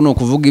the vibe no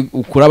kuvuga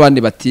ukura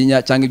abandi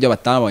batinya cyangwa ibyo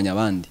batabonye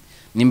abandi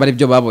nimba ari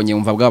byo babonye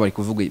umva bwa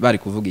bari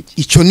kuvuga iki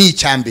icyo ni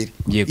icyambere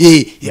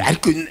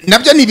ariko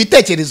nabyo ni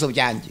ibitekerezo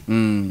byanjye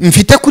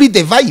mfite kuri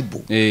the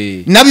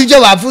vibe nabyo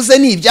ibyo bavuze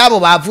ni ibyabo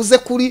bavuze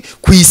kuri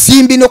ku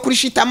isimbi no kuri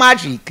Chita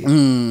magic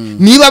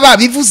niba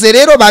babivuze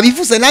rero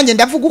babivuze nanjye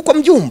ndavuga uko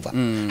mbyumva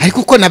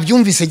ariko uko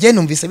nabyumvise je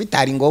numvise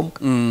bitari ngombwa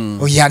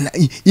oya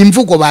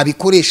imvugo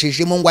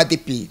babikoresheje ngo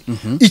Adeper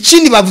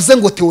ikindi bavuze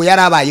ngo Theo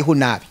yarabayeho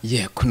nabi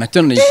yego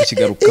nacyo ni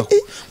kukigarukaho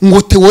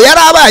ngo Theo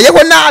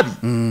yarabayeho nabi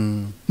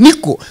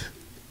niko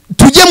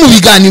tujye mu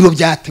biganiro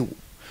bya Theo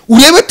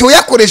urebe Theo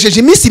yakoresheje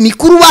iminsi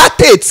mikuru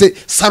batetse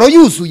saro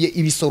yuzuye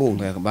ibisorori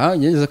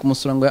bageze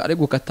kumusura ngo ari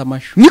gukata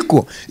amashu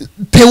niko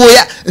Theo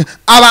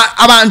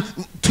abantu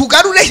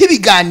tugarureho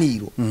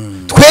ibiganiro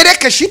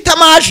twereke Chita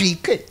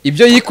magic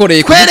ibyo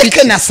yikoreye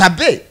twereke na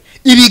Sabin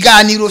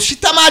ibiganiro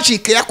Chita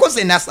magic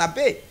yakoze na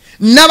Sabin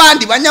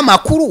n'abandi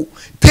banyamakuru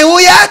Theo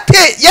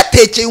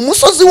yatekeye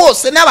umusozi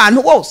wose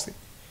n'abantu bose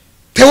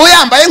Theo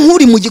yambaye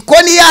nk'uri mu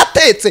gikoni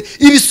yatetse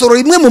ibisoro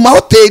rimwe mu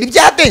mahoteli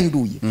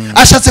byadenduye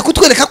ashatse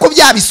kutwereka ko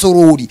bya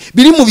bisorori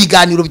biri mu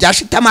biganiro bya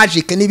Chita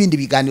magic n'ibindi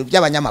biganiro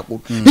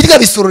by'abanyamakuru birya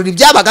bisorori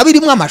byabaga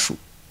birimo amashu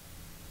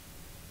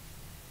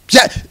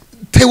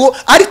Theo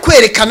ari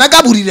kwerekana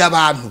agaburira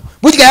abantu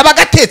burya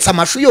yabaga atetse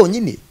amashu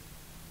yonyine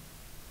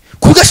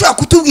kubwo ashobora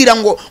kutubwira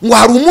ngo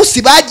hari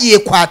umunsi bagiye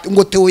kwa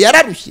ngo Theo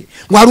yararushye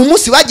ngo hari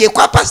umunsi bagiye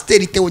kwa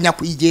pasiteri Theo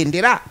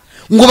nyakwigendera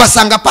ngo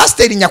basanga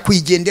pasiteri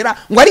nyakwigendera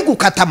ngo ari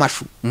gukata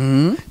amashu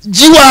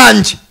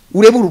jiwanje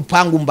urebe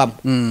urupangu mbamo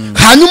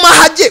hanyuma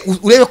haje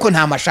urebe ko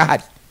nta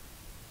mashahari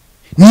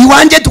ni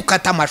wanje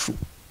dukata amashu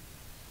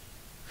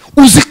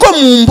uziko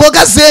mu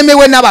mboga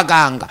zemewe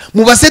n'abaganga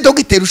mubaze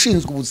dogiteri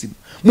ushinzwe ubuzima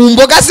mu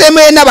mboga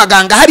zemewe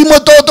n'abaganga harimo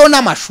dodo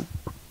n'amashu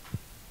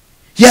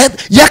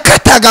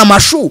yakataga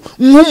amashu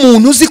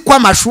nk'umuntu uzi ko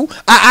amashu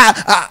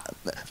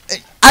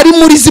ari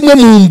muri zimwe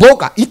mu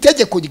mboga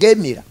itegeko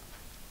ryemera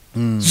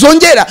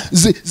zongera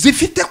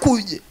zifite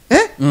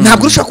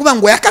ntabwo ushaka kuvuga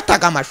ngo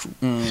yakataga amashu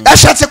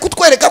ashatse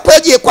kutwereka ko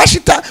yagiye kwa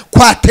Chita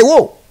kwa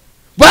Theo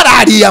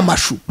barariye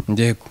amashu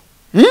yego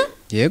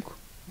yego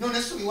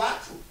none se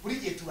iwacu buri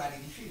gihe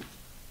turarira ifiriti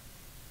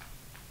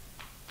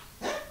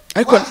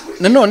ariko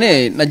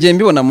nanone nagiye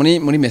mbibona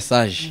muri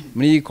message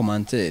muri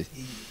commentaire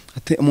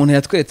ati umuntu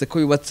yatweretse ko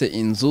yubatse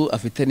inzu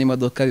afite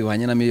n'imodoka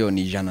bihwanye na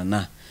miliyoni 100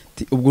 na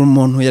ubwo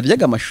umuntu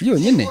yaryaga amashu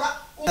yonyine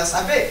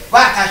Sabin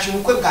batashye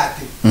ubukwe bwa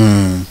Theo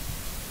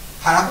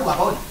haravuga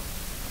abone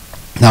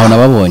ntaho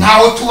nababonye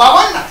ntaho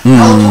tubabona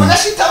ntaho tubona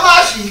Chita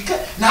magic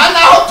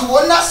naho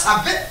tubona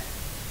Sabin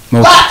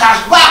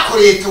batashye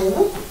bakoreye Theo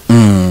ubukwe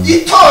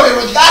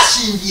itorero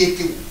ryashingiye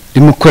Theo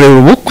rimukorera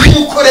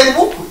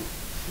ubukwe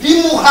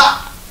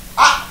rimuha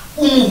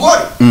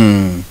umugore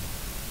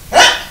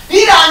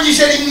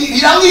birangije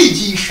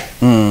riramwigisha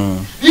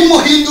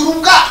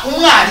rimuhindura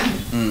umwarimu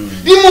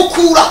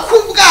rimukura ku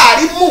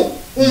bwarimu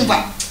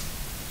umva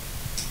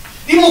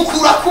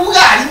rimukura ku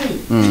bwarimu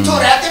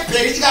itora ya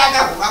Adeper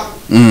ryagahuraho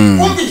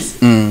umvise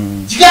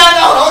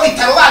ryagahuraho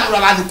ritarobanura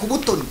abantu ku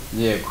butoni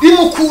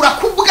rimukura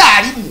ku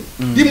bwarimu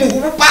rimuha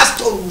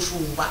ubupasitori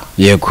ubushumba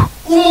yego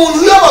umuntu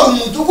uyobora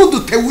umudugudu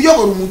Theo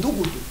uyobora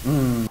umudugudu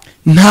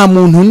nta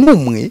muntu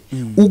n'umwe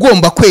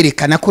ugomba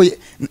kwerekana ko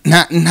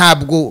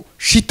ntabwo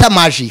Chita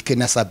magic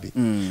na Sabin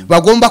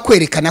bagomba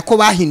kwerekana ko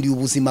bahinduye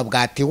ubuzima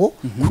bwa Theo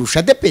kurusha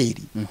Adeper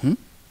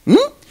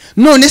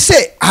none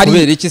se hari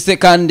kubera iki se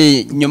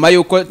kandi nyuma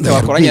yuko Theo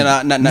akoranye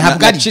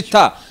na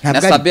Chita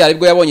na Sabin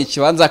aribwo yabonye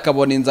ikibanza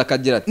akabona inzu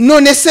akagira ati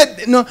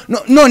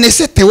none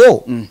se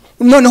Theo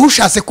noneho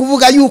ushatse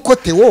kuvuga yuko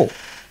Theo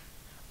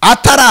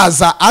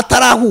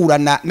atarahura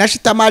na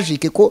Chita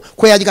magic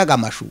ko yaryaga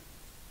amashu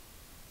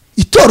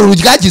itorero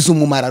ryagize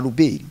umumara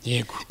ruberi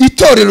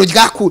itorero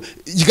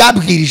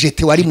ryabwirije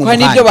Theo ari mu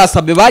muhanda nibyo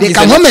basabye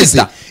bagize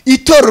nkomeze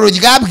itorero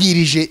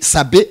ryabwirije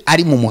Sabin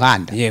ari mu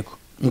muhanda yego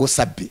ngo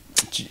Sabin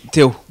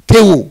Theo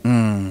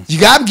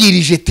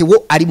ryabwirije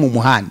Theo ari mu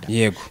muhanda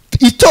yego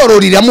itorero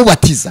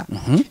riramubatiza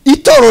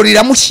itorero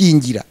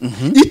riramushingira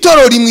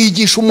itorero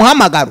rimwigisha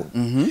umuhamagaro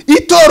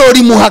itorero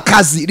rimuha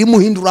akazi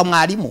rimuhindura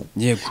mwarimu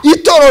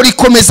itorero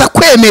rikomeza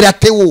kwemera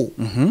Theo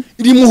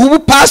rimuha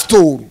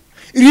ubupasitori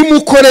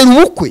rimukorera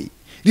ubukwe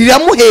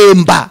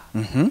riramuhemba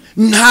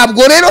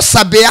ntabwo rero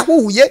Sabin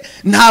yahuye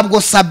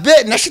ntabwo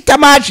Sabin na Chita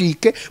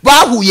magic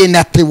bahuye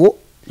na Theo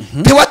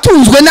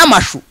atunzwe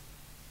n'amashu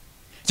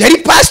yari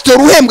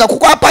pastor uhembwa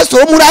kuko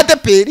pastor muri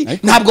Adeper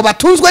ntabwo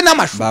batunzwe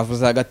n'amashu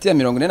bavuze hagati ya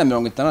 40 na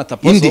 50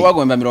 pastor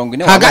wagomba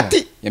 40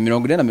 hagati ya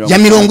 40 ya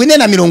 40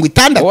 na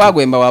 50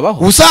 wagomba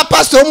wabaho usa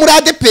pastor muri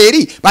Adeper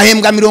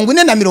bahembwa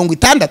 40 na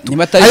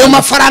 50 ayo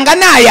mafaranga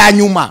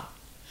nayanyuma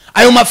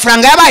ayo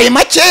mafaranga yabaye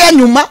makeya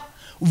nyuma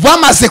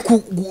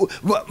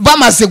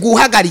bamaze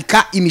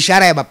guhagarika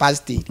imishahara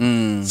y'abapasiteri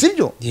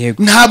sibyo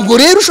ntabwo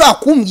rero ushobora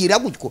kumbwira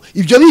gutyo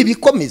ibyo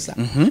bibikomeza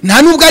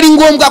nta nubwo ari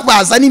ngombwa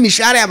kwazana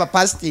imishahara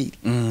y'abapasiteri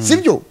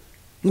sibyo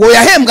ngo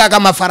yahembwaga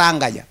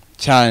amafaranga ya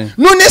cyane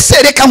none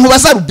se reka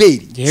nkubaza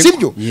Ruberi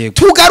sibyo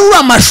tugarura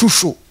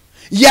amashusho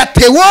ya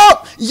Theo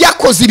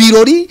yakoze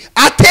ibirori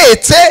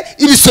atetse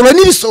ibisoro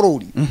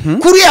n'ibisorori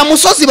kuri ya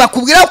musozi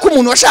bakubwira ko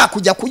umuntu washaka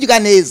kujya kurya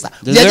neza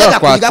yajyaga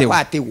kurya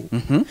kwa Theo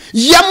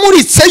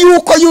yamuritse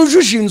yuko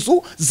yujuje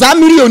inzu za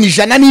miliyoni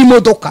 100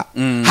 n'imodoka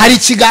hari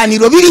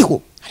ikiganiro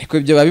biriho ariko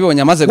ibyo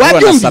babibonye amaze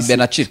guhura na Sabin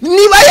na Chita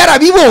niba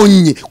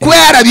yarabibonye kuba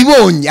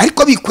yarabibonye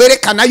ariko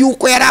bikwerekana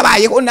yuko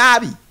yarabayeho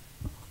nabi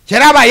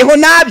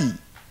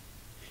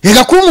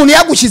Ega ko umuntu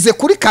yagushyize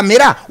kuri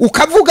kamera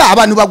ukavuga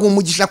abantu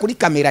bagumugisha kuri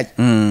kamera ye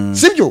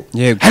sibyo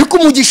ariko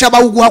umugisha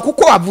bawuguha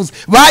kuko wavuze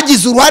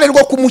bagize uruhare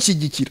rwo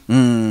kumushyigikira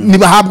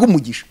nibahabwa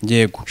umugisha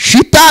yego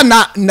Chita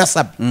na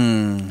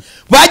Sabin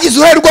bagize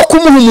uruhare rwo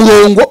kumuha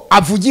umurongo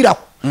avugiraho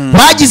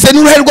bagize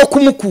n'uruhare rwo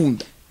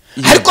kumukunda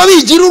ariko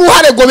bigira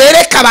uruhare ngo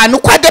bereka abantu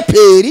ko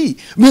Adeper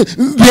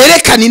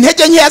berekana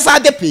intege nke za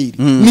Adeper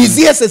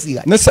nizihe se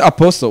ziha nese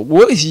apostle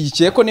wowe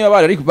ishyigikiye ko niba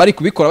bari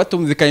kubikora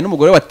batumvikanye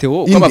n'umugore wa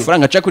Theo ko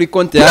amafaranga aca kuri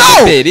konti ya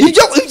Adeper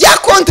ibyo ibya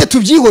konti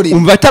tubyihorere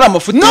umva atari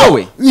amafuti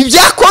wowe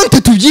ibya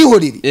konti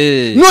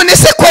tubyihorere none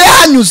se ko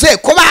yahanyuze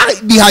ko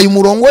bihaye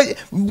umurongo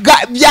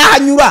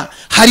byahanyura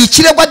hari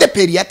ikirego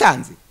Adeper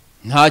yatanze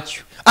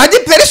ntacyo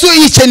Adeper so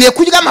yikeneye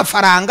kurya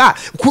amafaranga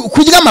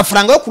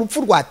yo ku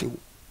rupfu rwa Theo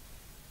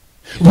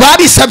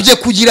babisabye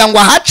kugira ngo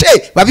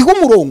ahace babihe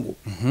umurongo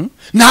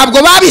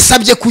ntabwo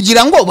babisabye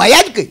kugira ngo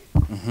bayarye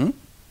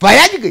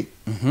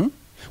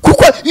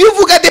kuko iyo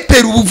uvuga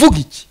Adeper uvuga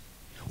iki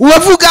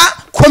uvuga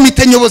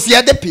komite nyobozi ya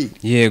Adeper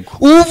yego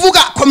uvuga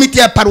komite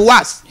ya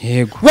paruwasi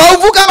yego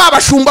uvuga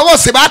abashumba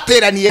bose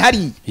bateraniye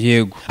hari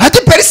yego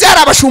Adeper se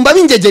hari abashumba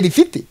b'ingegeri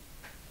ifite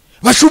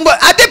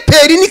bashumba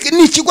Adeper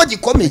ni ikigo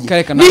gikomeye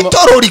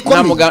n'itoro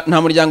rikomeye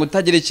nta muryango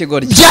utagira ikigo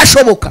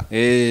byashoboka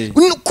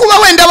kuba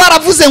wenda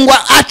baravuze ngo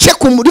ace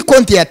muri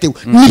konti ya Theo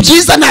ni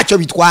byiza ntacyo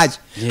bitwaye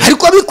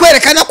ariko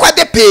bikwerekana ko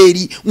Adeper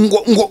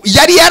ngo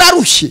yari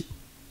yararushye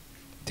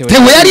Theo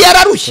yari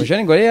yararushye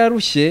Eugene ngo yari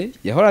yararushye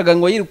yahoraga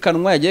ngo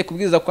yirukanwa yagiye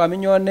kubwiza kwa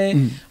Minyone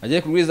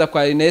agiye kubwiza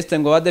kwa Ernest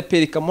ngo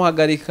Adeper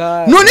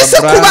ikamuhagarika none se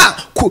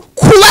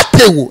kuba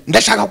Theo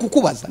ndashaka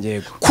kukubaza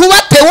kuba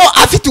Theo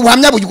afite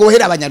ubuhamya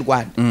buryohera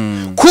abanyarwanda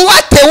kuba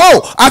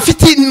Theo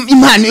afite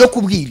impano yo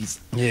kubwiriza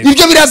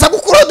ibyo biraza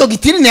gukura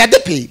dogitirine ya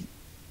Adeper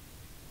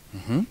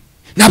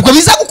ntabwo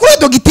biza gukura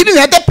dogitirine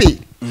ya Adeper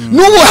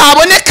n'ubu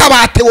haboneka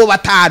ba Theo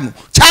 5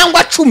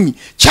 cyangwa 10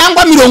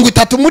 cyangwa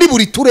 30 muri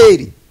buri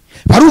turere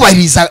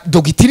barubahiriza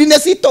dogitirine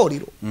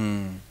z'itorero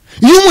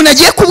iyo umuntu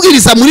agiye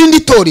kubwiriza muri ndi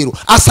torero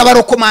asaba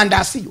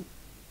rekomandasiyo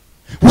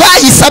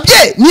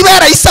wayisabye niba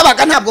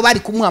yarayisabaga ntabwo bari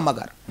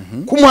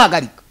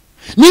kumuhagarika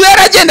niba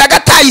yaragendaga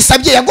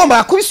atayisabye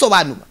yagombaga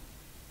kubisobanura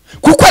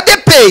kuko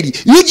Adeper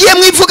iyo ugiye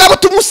mu ivuga bo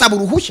tumusaba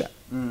uruhushya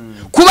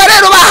kuba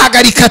rero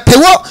bahagarika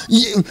Theo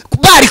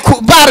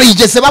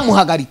barigeze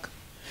bamuhagarika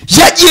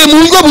yagiye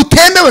mu ngo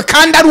butemewe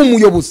kandi ari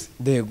umuyobozi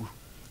dego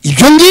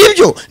ibyo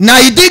ngibyo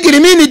na idigiri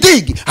mini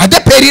dig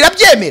Adeper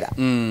irabyemera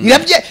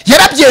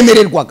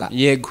yarabyemererwaga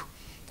yego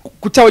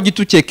kutaho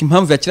gitukeka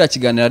impamvu ya kira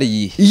kiganiro ari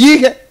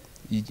yihe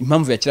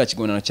impamvu ya kira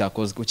kiganiro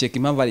cyakozwe ukeka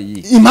impamvu ari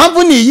yihe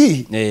impamvu ni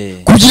yihe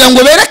kugira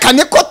ngo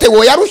berekane ko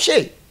Theo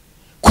yarushye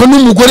ko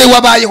n'umugore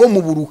wabayeho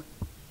mu buruhe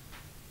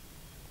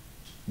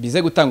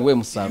bize gutanga uwe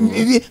musaruro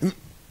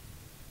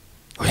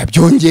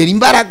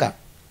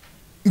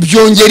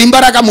byongera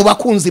imbaraga mu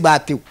bakunzi ba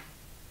Theo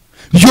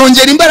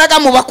byongera imbaraga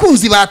mu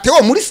bakunzi ba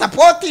Theo muri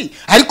support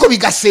ariko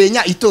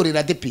bigasenya itorera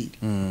Adeper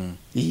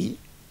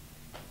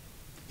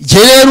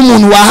rero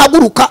umuntu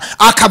wahaguruka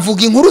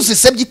akavuga inkuru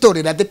zisebye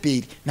itorera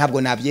Adeper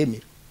ntabwo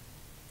nabyemera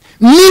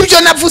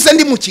nibyo navuze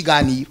ndi mu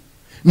kiganiro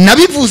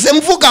nabivuze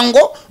mvuga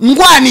ngo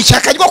ndwanisha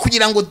akajwa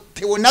kugira ngo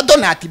Theo na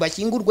Donati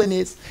bashyingurwe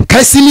neza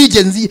kasi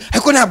nigenzi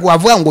ariko ntabwo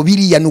wavuga ngo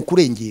biriya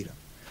nukurengera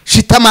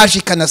Chita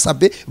Magic na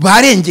Sabin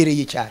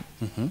barengereye cyane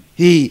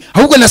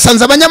ahubwo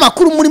nasanze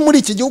abanyamakuru muri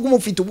iki gihugu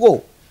mufite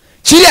ubwo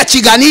kiriya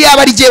kiganiro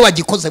yaba ari je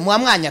wagikoze mu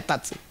mwanya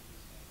atatse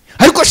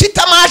ariko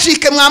Chita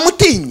Magic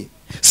mwamutinye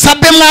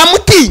Sabin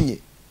mwamutinye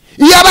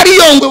yaba ari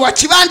Yongwe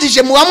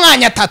wakibanjije mu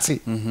mwanya atatse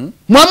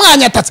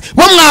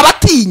bo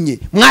mwabatinye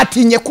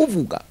mwatinye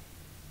kuvuga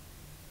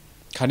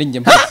kandi nge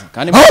mvuze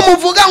kandi aho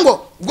muvuga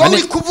ngo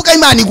uri kuvuga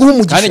Imana iguha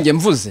umugisha kandi nge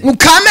mvuze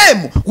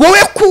mukamemo wowe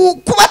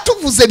kuba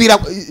tuvuze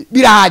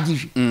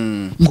birahagije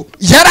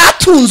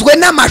yaratunzwe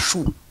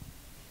n'amashuri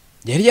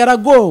yari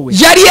yaragowe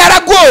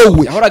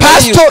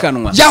pastor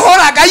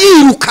yahoraga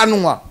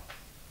yirukanwa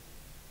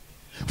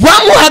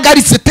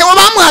bamuhagaritse Theo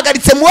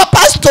bamuhagaritse mu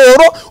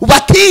pasitoro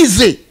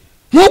batize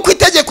nkuko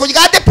itegeko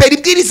rya Adeper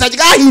ibwiriza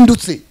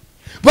ryahindutse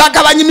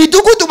bagabanya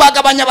imidugudu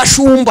bagabanya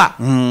abashumba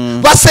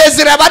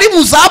basezera bari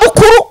mu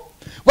zabukuru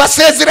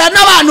basezera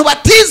n'abantu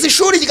batize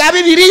ishuri rya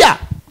Bibiliya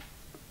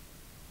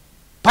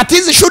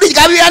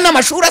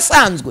n'amashuri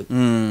asanzwe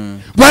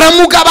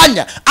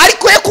baramugabanya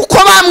ariko ye kuko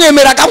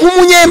bamwemeraga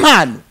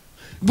nk'umunyempano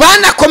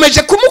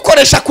banakomeje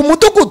kumukoresha ku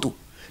mudugudu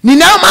ni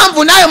nayo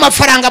mpamvu nayo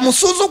mafaranga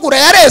musuzugura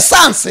ya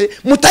essence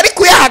mutari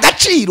kuyaha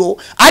agaciro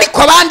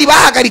ariko abandi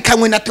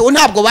bahagarikanywe na Theo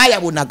ntabwo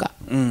bayabonaga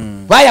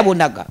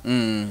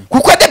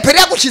kuko Adeper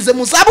yagushize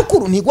mu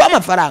zabukuru ntigwa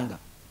amafaranga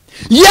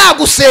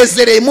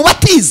yagusezereye mu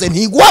batize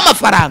ntiguha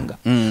amafaranga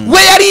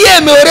we yari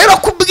yemewe rero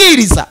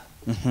kubwiriza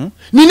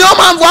ni niyo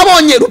mpamvu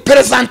wabonye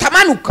represent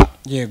amanuka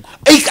yego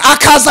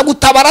akaza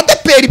gutabara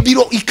Adeper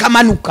biro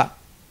ikamanuka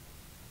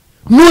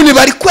none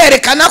bari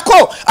kwerekana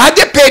ko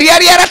Adeper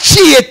yari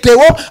yaraciye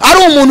Theo ari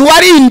umuntu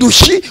wari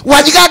indushi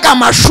waryaga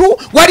amashu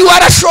wari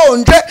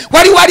warashonje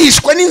wari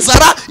warishwe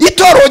n'inzara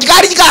itoro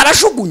ryari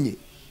ryarashugunye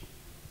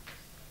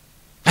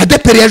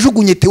Adeper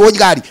yajugunye Theo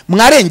ryari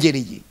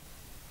mwarengereye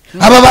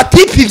aba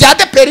batipi bya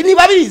Adeper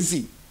niba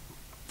bizi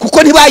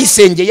kuko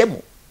ntibayisengeyemo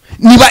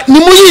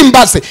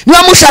nimuyimbaze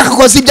niba mushaka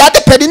koza ibya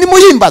Adeper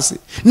nimuyimbaze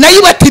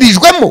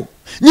nayibatirijwemo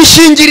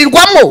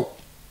nyishingirirwamo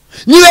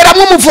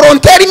nyiberamo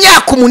umuforonteri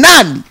imyaka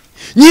 8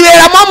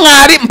 nyiberamo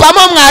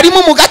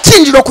mwarimu mu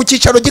gacinjiro ku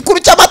cyicaro gikuru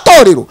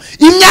cy'amatorero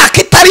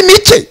imyaka itari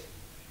mike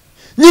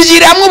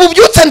nyigiramwe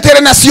ububyutse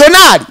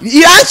international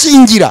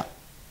iranshingira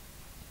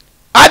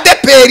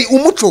Adeper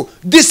umuco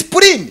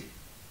discipline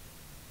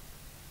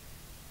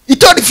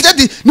itori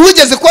fite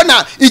niwigeze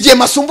kona igihe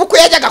Masumbuko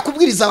yajyaga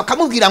kubwiriza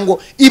bakamubwira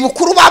ngo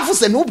ibukuru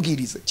bavuze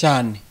ntubwirize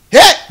cyane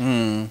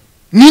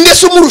ninde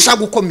se umurusha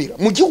gukomera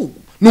mu gihugu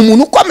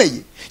n'umuntu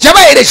ukomeye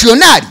yabaye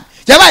regional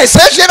yabaye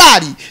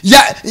segerari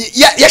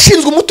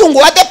yashinzwe umutungo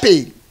wa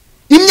Adeper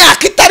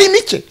imyaka itari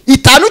mike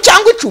 5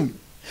 cyangwa 10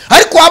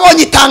 ariko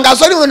wabonye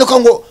itangazo riboneka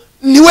ngo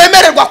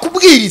niwemererwa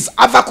kubwiriza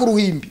ava ku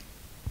ruhimbi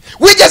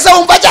wigeze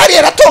wumva cyari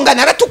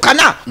yaratongana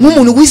aratukana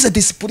nk'umuntu wize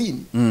discipline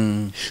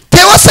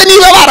Theo se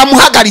niba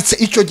baramuhagaritse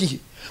icyo gihe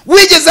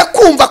wigeze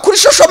kumva kuri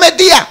social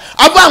media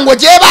avango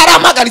giye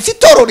baramuhagaritse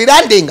itoro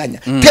rirandenganya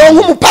Theo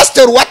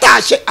nk'umupastor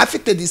watashe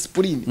afite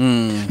discipline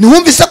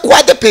niwumvise ko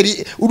Adeper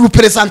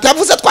urupresent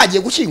yavuze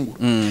twagiye gushyingura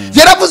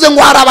yaravuze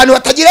ngo hari abantu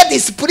batagira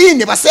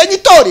discipline basenya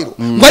itorero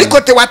ngo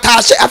ariko Theo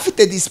watashe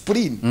afite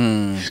discipline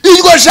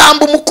iryo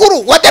jambo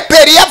mukuru wa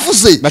Adeper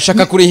yavuze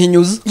bashaka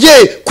kurihinyuza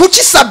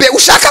kuki Sabin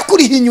ushaka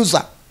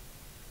kurihinyuza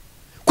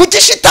kuki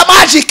Chita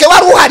magique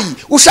wari uhari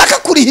ushaka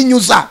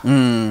kurihinyuza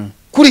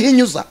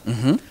kurihinyuza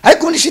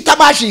ariko ni Chita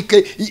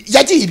magique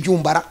yagiye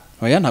ibyumbara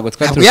oya ntago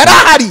twari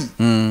yarahari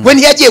we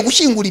ntiyagiye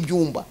gushingura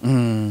ibyumba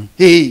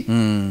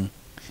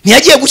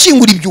ntiyagiye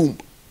gushingura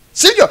ibyumba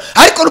sibyo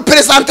ariko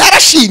represent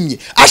arashimye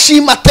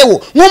ashima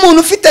Theo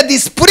nk'umuntu ufite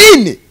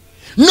discipline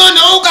none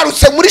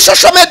ugarutse muri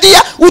social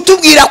media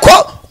utubwira ko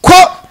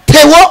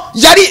Theo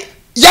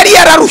yari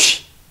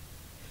yararushe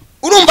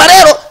urumva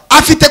rero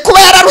afite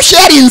kuba yararushe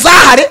yari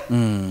inzahare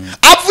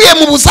avuye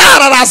mu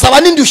buzahara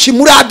arasaba n'indushi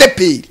muri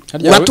Adeper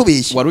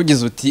uratubeshye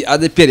warugize uti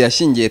Adeper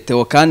yashingiye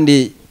Theo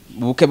kandi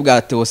ubuke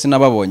bwa Theo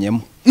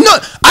sinababonyemo no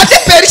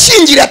Adeper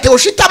ishingira Theo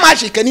Chita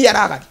magique ni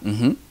yarahari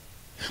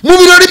mu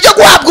birori byo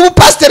guhabwa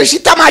ubupasteur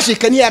Chita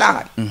magique ni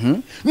yarahari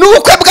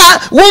n'ubukwe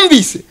bwa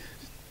wumvise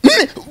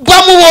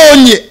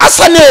bamubonye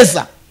asa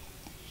neza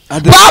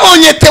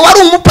babonye Theo ari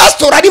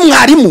umupastor ari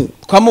mwarimu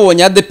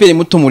twamubonye Adeper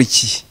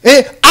mutumurikiye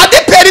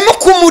Adeper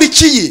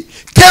mukumurikiye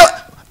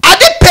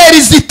Adeper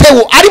izi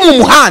Theo ari mu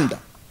muhanda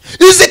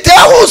izi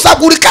Theo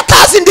huzagurika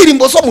atazi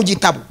indirimbo zo mu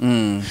gitabo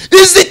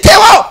izi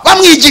Theo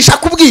bamwigisha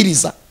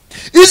kubwiriza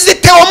izi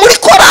Theo muri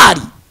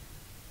korari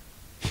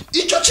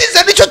icyo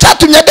kize nicyo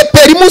cyatumye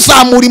Adeper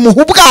muzamura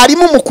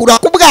imuhubwarimu mukura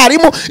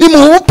kubwarimu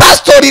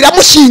imuhubupastor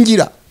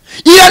iramushingira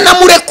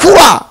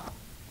iranamurekura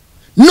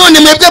none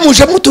mwebwe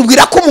muje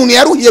mutubwira ko umuntu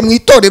yaruhiye mu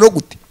itorero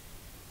gute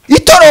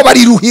itoro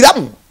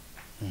bariruhiramo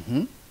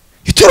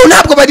itoro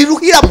ntabwo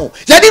bariruhiramo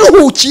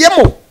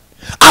yariruhukiyemo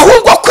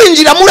ahubwo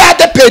kwinjira muri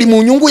Adeper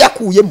mu nyungu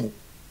yakuyemo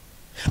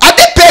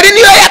Adeper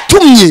niyo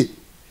yatumye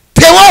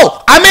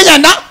Theo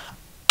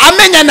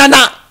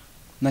amenyana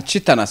na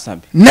Chita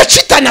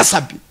na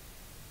Sabin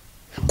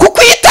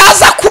kuko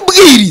itaza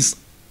kubwiriza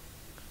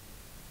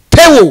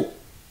Theo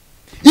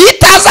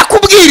itaza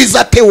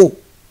kubwiriza Theo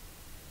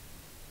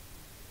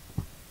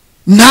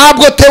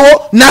ntabwo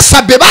Theo na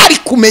Sabin bari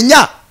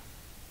kumenya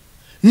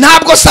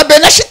ntabwo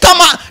Sabin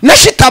na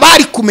Chita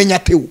bari kumenya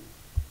Theo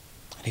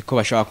ariko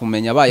bashaka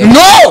kumenya bayo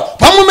no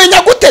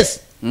bamumenya gutese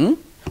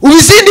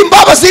ubizindi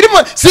mbaba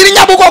ziri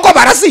Nyabugogo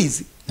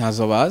barazizi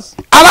ntazo bazi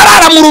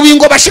abarara mu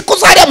rubingo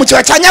bashikuza hariya mu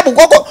kiba cya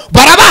Nyabugogo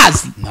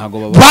barabazi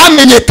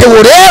bamenye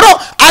Theo rero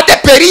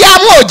Adeper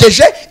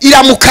yamwogeje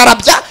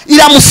iramukarabya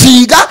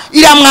iramusiga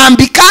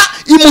iramwambika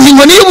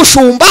imuhingo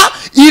n'iy'ubushumba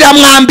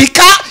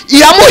iramwambika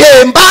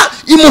iramuhemba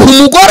imuha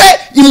umugore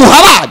imuha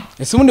abana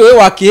ese ubundi we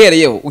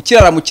wakihereyeho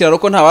ukirara mu kiraro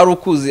ko nta wari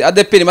ukuzi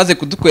Adeper maze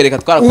kudukwereka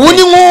twarakuye ubu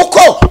ni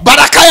nkuko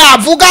Baraka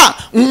yavuga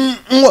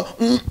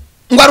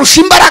ngo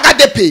arusha imbaraga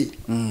Adeper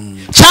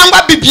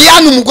cyangwa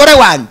Bibiane umugore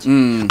wanjye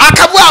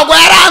akavuga ngo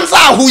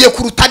yaranzahuye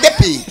kuruta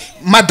Adeper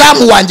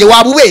madamu wanjye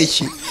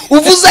wabubeshye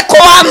uvuze ko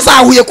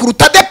wanzahuye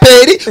kuruta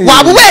Adeper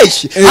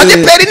wabubeshye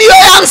Adeper niyo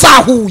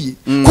yanzahuye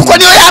kuko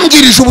niyo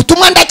yambwirije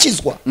ubutumwa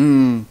ndakizwa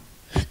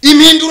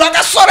impindura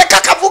agasore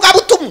kakavuga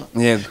butumwa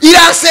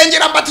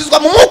iransengera mbatizwa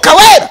mu mwuka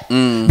wera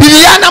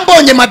Bibiane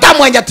mbonye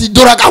madamu wanjye ati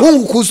dora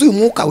gahungu kuzuye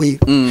umwuka wera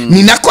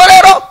ni nako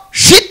rero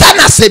Chita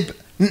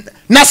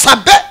na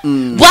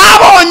Sabin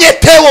babonye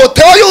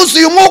Theo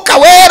yuzuye umwuka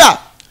wera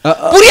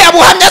buriya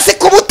buhamya si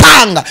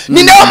kubutanga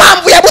ni nayo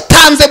mpamvu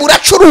yabutanze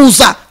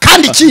buracuruza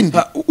kandi ikindi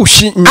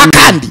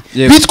akandi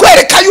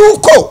bitwereka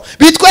yuko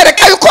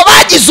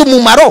bagize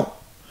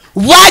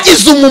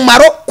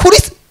umumaro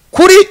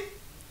kuri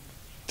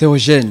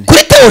Theogene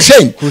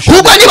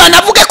kuko niba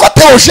navuge ko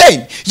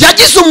Theogene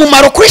yagize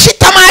umumaro kuri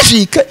Chita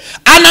Magique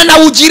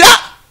ananawugira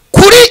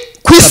ku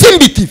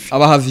Isimbi TV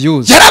abaha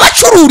views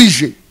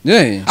yarabacururije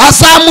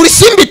azamura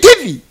Isimbi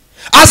TV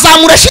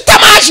azamura Chita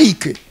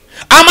Magique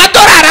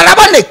amadolari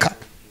araboneka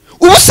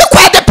ubu se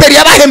kwa Adeper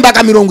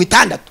yabahembaga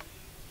 60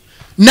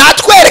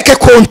 natwereke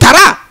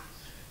kontara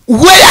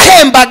we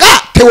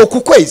yahembaga Theo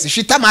ku kwezi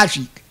Chita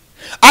Magique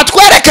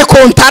atwereke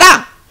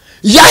kontara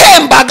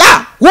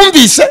yahembaga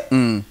wumvise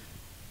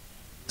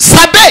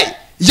Sabin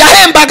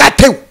yahembaga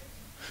Theo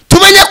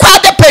tumenye ko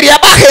Adeper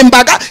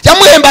yamuhembaga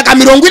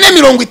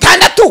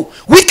 40-60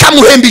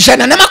 wikamuhemba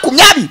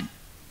 120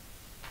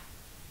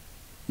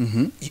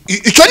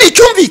 icyo ni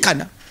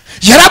cyumvikana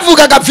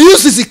yaravugaga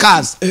views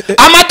zikaza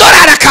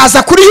amadolari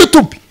akaza kuri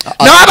YouTube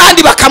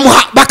n'abandi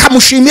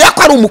bakamushimira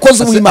ko ari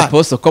umukozi w'Imana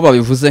Apostle ko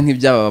babivuze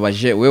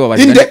nk'ibyababaje we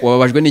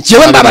wababajwe n'iki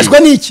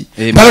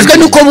babajwe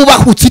nuko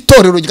bubahutse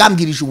itorero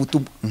ryambwirije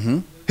ubutumwa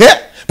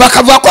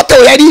bakavuga ko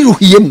Theo yari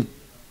iruhiyemo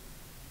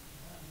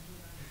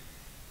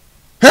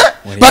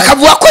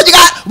bakavuga ko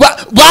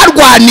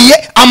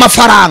barwaniye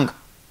amafaranga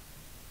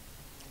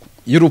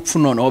y'urupfu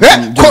noneho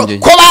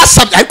ko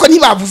basabye ariko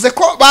ntibavuze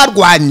ko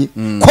barwanye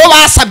ko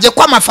basabye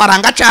ko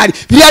amafaranga acari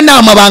biriya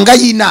nama banga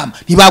y'inama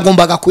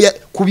ntibagombaga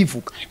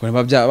kubivuga ariko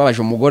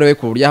babaje umugore we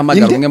ku buryo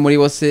ahamagara umwe muri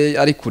bose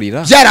ari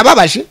kurira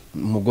byarababaje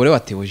umugore wa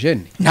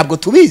Theogene ntabwo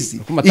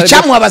tubizi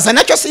icyamubabaza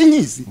nacyo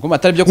sinyizi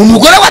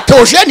umugore wa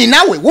Theogene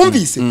nawe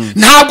wumvise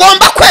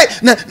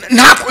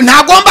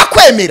ntagomba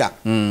kwemera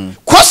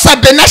ko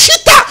Sabin na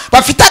Chita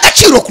bafite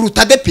agaciro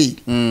kuruta Adeper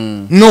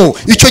no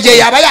icyo gihe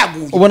yaba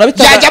yaguye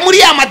yajya muri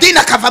ya madini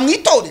akava mu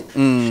itorero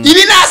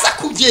ibi naza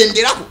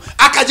kugenderaho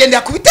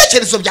akagendera ku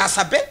bitekerezo bya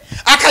Sabin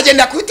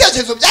akagendera ku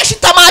bitekerezo bya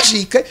Chita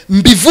Magique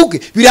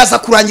mbivuge biraza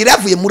kurangira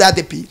yavuye muri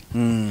Adeper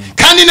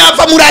kandi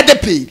nava muri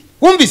Adeper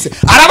wumvise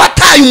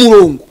arabataye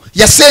umurongo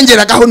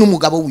yasengeragaho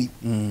n'umugabo wiwe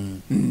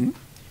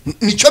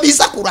nico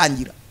biza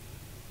kurangira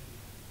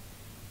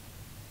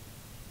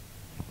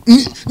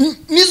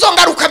nizo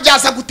ngaruka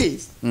byaza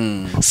guteza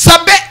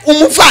Sabin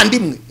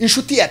umuvandimwe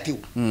inshuti ya Theo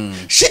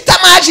Chita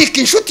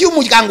Magique inshuti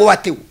y'umuryango wa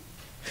Theo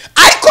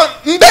ariko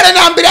mbere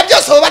na mbere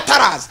byose bo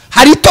bataraza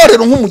hari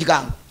itorero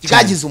nk'umuryango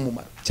ryagize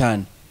umumaro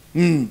cyane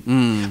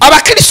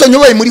abakristo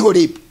nyoboye muri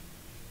Horeb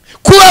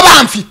kuba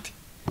bamfite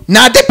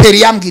na Adeper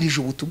yambwirije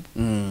ubutumwa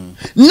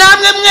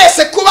namwe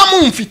mwese kuba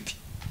mumfite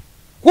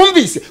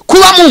wumvise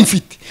kuba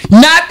mumfite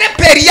na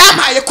Adeper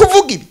yampaye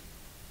kuvuga ibi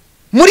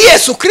muri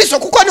Yesu Kristo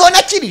kuko niho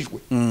nakirijwe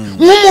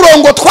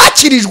nk'umurongo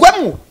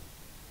twakirijwemo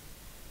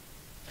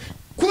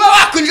kuba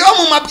wakwinjira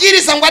mu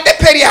mabwiriza ngo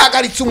Adeper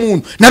yahagaritse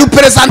umuntu na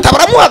representa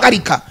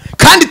baramuhagarika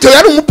kandi Theo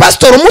yari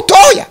umupasitoro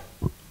mutoya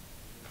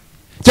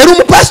yari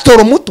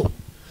umupasitoro muto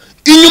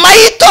inyuma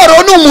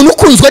y'itorero ni umuntu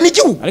ukunzwe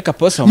n'igihugu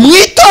mu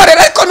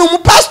itorero ariko ni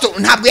umupasitoro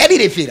ntabwo yari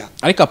revera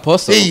ariko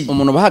Apostle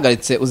umuntu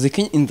bahagaritse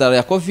uziki inzara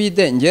ya Covid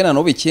ngena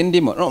no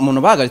bikindimo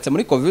umuntu bahagaritse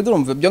muri Covid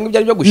urumva ibyo ngibyo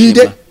ari byo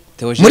gushima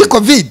muri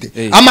Covid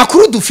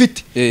amakuru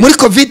dufite muri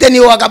Covid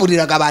niwe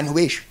wagaburiraga abantu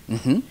benshi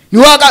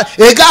niwe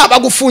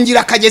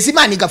bagufungira akagezi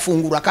Imana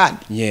igafungura kandi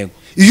yego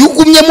iyo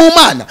ugumye mu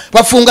Mana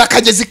bafunga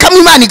akagezi kamwe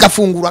Imana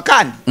igafungura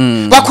kandi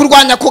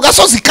bakurwanya ku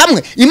gasozi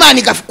kamwe Imana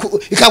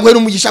ikagwera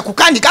umugisha ku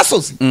kandi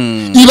gasozi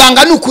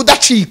ibanga ni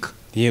ukudacika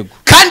yego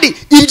kandi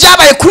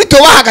ibyabaye kuri Theo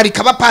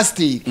bahagarika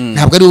abapasiteri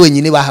ntabwo ari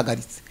wenyine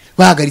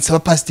bahagaritse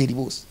abapasiteri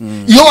bose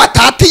iyo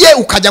watatiye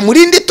ukajya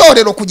muri indi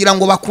torero kugira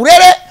ngo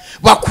bakurere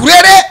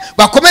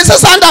bakomeze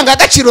za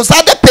ndangagaciro za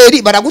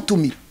Adeper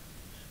baragutumira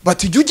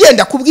bati jya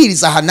ugenda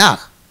kubwiriza hanaha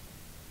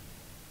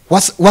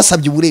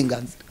wasabye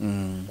uburenganzira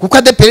kuko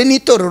Adeper ni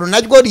itorero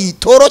naryo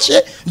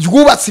ritoroshye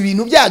ryubatse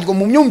ibintu byaryo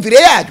mu myumvire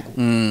yaryo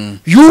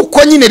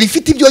yuko nyine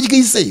rifite ibyo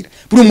ryizera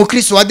buri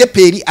umukristo wa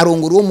Adeper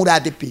arongora uwo muri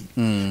Adeper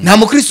nta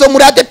mukristo wo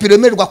muri Adeper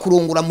wemerwa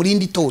kurongora muri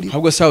indi torero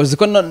ahubwo se uzi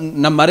ko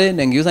na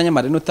marene ngiyuzanya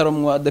marene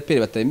utaromwa Adeper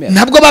batemera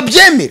ntabwo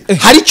babyemera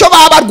hari icyo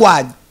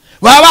babarwanya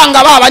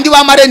babanga babandi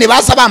bamarene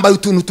baza bambaye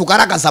utuntu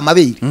tugaragaza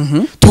amabere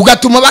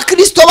tugatuma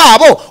abakristo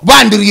babo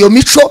bandura iyo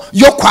mico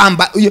yo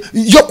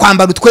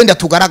kwambara utwenda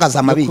tugaragaza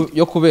amabere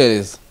yo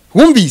kubereza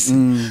wumvise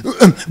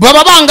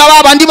baba banga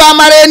babandi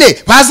bamarene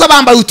baza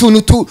bambaye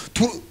utuntu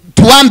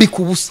tuwambika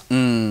ubusa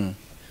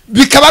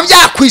bikaba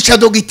byakwica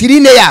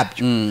dogitirine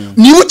yabyo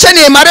niba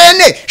ukeneye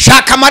marene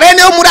shaka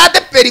marene yo muri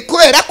Adeper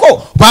kubera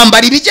ko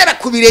bambara ibigera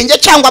ku birenge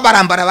cyangwa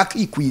barambara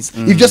bakikwiza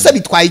ibyo se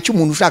bitwaye icyo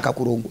umuntu ushaka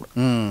kurongora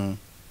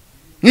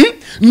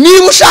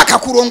niba ushaka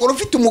kurongora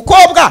ufite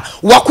umukobwa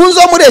wakunze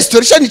wo muri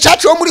Restoration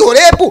Church wo muri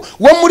Horeb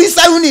wo muri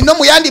Zion no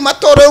mu yandi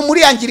matoro yo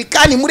muri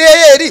Anglikani muri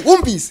Eyeri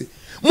wumvise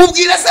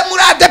mubwira se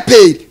muri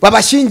Adeper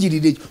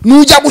babashingirire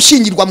nujya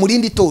gushingirwa muri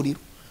indi torero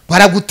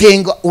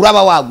baragutenga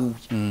uraba waguye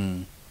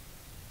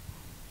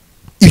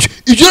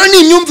ibyo ni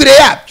imyumvire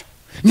yabyo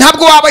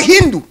ntabwo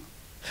wabahindura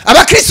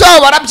abakristo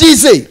babo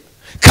barabyizera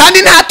kandi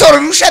nta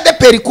torero rusha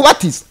Adeper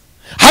kubatiza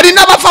hari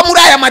n'abava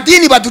muri aya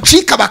madini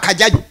baducika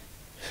bakajyayo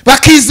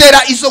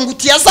bakizera izo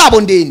ngutiya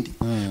zabo ndende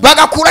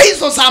bagakuraho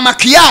izo za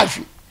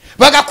makiyaje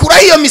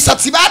bagakuraho iyo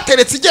misatsi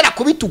bateretse igera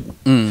ku bitugu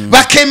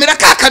bakemera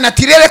ka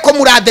kanatirere ko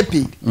muri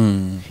Adeper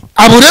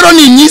abo rero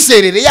ni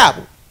imyizerere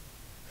yabo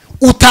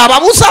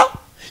utababuza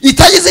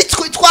itagize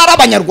itwara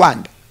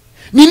abanyarwanda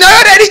ni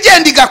nayo rero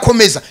igenda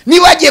igakomeza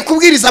niba wagiye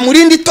kubwiriza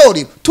muri indi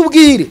torero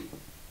tubwire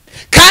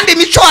kandi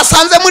imico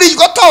wasanze muri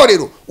iryo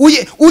torero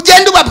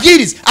ugenda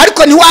ubabwiriza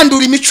ariko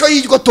ntiwandure imico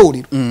y'iryo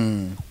torero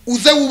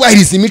uze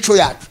wubahiriza imico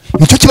yacu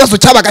nicyo kibazo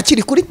cyabaga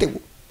kiri kuri Theo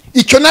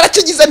icyo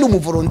narakigize ni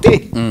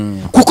umuvolonteri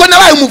kuko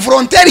nabaye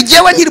umuvolonteri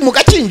jewe nkiri mu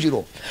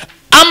gakinjiro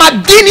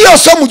amadini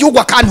yose yo mu gihugu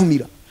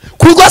akantumira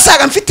kurwo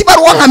saga mfite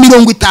ibaruwa nka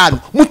 50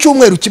 mu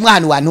cyumweru kimwe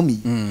hano wantumiye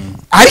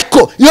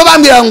ariko iyo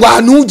bambira ngo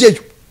ahantu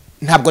ugeyo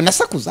ntabwo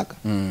nasakuzaga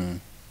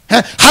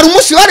hari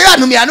umunsi bari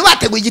bantumiye hano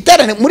bateguye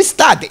igiterane muri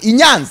stade i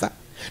Nyanza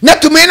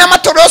natumiye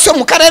n'amatoro yose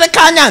mu karere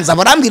ka Nyanza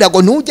barambira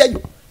ngo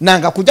ntugeyo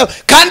nanga kujya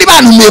kandi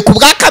bantumiye ku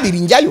bwa kabiri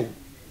njyayo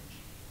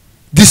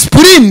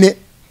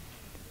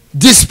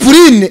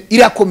discipline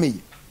irakomeye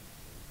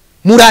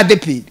muri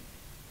Adeper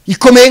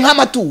ikomeye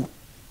nk'amaturo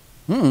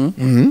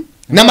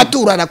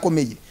n'amaturo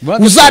arakomeye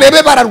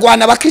uzarebe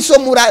bararwana abakristo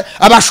muri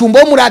abashumbo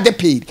bo muri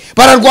Adeper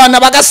bararwana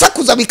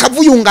bagasakuza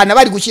bikavuyungana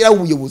bari gushyiraho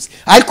ubuyobozi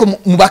ariko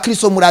mu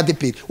bakristo muri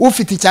Adeper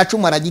ufite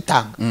icyacuma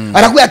aragitanga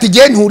arakuye ati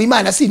je ntura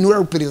Imana si ntura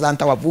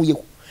representa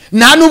wavuyeho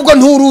nta nubwo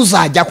nturu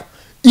uzajyaho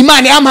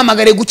Imana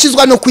yampamagare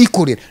gukizwa no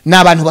kuyikorera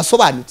n'abantu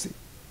basobanutse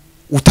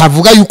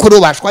utavuga yuko ro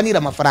bashwanira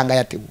amafaranga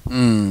ya Theo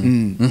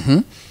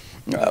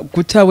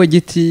kutawe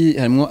giti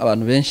harimo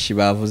abantu benshi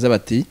bavuze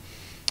bati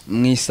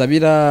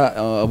mwisabira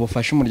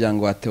ubufasha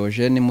umuryango wa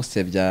Theogene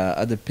musebya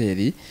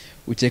Adeper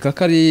ukeka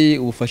ko ari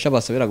ubufasha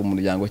basabiraga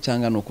umuryango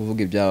cyangwa no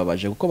kuvuga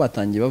ibyababaje kuko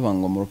batangiye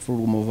bavanga mu rupfu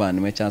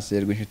rw'umuvandimwe cyangwa se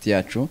rw'inshuti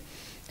yacu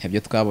ibyo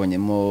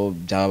twabonyemo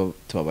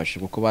byatubabaje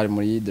kuko bari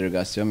muri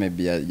delegation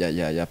maybe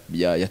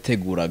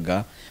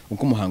yateguraga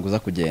uko umuhango uza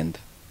kugenda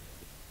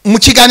mu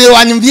kiganiro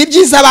wanyumviye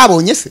ibyiza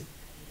babonye se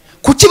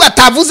kuki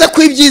batavuze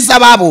ko ibyiza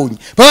babonye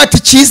babati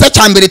cyiza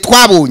cyambere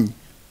twabonye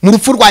mu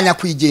rupfu rwa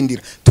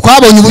nyakwigendera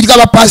twabonye uburyo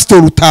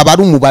abapastor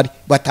utabara umubare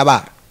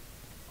batabara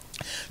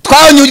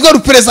twabonye uburyo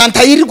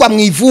representa yirirwa mu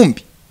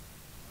ivumbi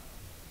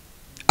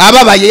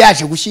ababaye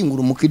yaje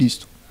gushyingura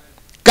umukristo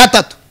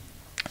gatatu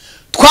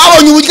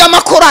twabonye uburyo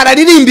amakorara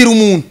aririmbira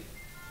umuntu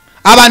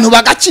abantu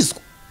bagakizwa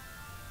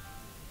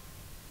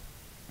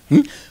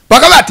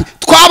bagabati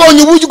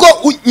twabonye uburyo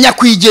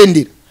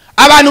nyakwigendera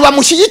abantu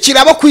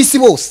bamushyigikira bo kwisi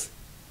bose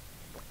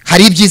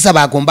hari ibyiza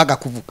bagombaga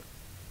kuvuga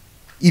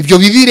ibyo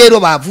bibi rero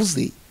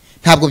bavuze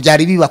ntabwo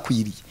byari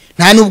bibakwiriye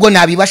nta nubwo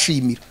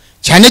nabibashimira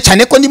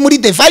cyane ko ndi muri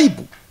the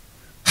vibe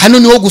hano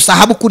niho gusa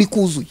haba kuri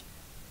kuzuye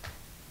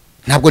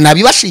ntabwo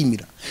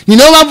nabibashimira ni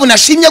nayo mpamvu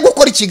nashimye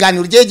gukora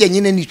ikiganiro ryege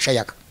nyine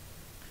nicayaga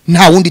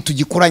nta wundi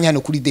tugikoranya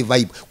hano kuri the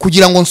vibe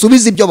kugira ngo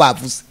nsubize ibyo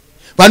bavuze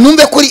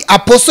banumve kuri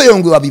Apostle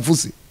Yongwe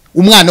wabivuze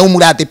umwana wo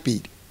muri Adeper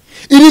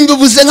ibi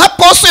mbivuze nka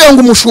Apostle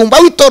Yongwe umushumba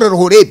w'itorero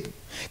Horeb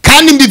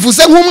kandi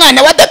mbivuze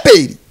nk'umwana wa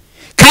Adeper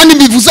kandi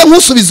mbivuze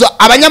nk'usubiza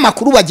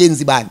abanyamakuru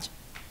bagenzi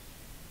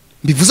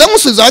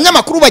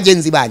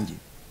banjye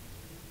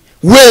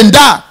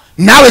wenda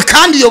nawe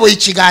kandi yoboye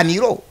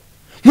ikiganiro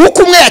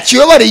nk'uko umwe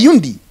yakiyoboreye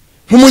undi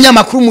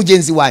nk'umunyamakuru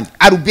mugenzi wanjye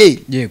Albert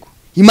yego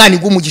Imana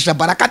igumugisha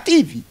Baraka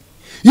TV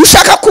iyo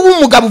ushaka kuba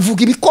umugabo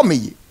uvuga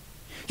ibikomeye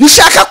iyo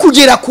ushaka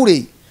kugera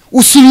kure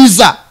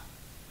usubiza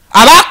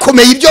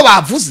abakomeye ibyo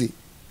bavuze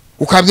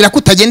ukabwira ko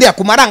utagendera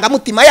ku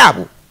marangamutima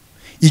yabo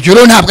ibyo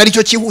rero ntabwo ari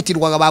cyo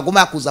cyihutirwaga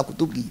bagomba kuza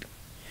kutubwira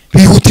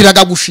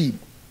bihutiraga gushima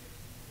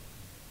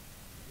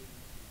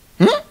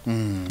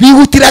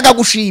bihutiraga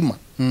gushima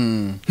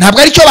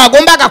ntabwo ari cyo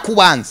bagombaga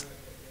kubanza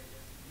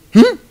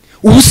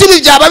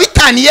ubusibi byaba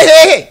bitaniye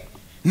hehe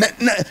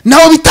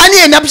naho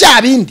bitaniye na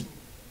bya bindi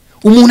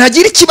umuntu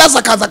agira ikibazo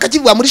akaza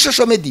akakivuga muri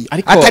social media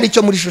atari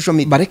cyo muri social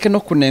media bareke no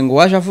kunengo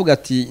waje avuga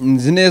ati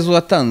nzi neza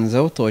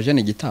watanzeho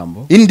Theogene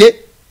igitambo inde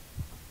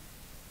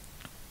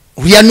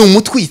uriya ni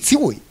umutwitsi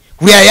we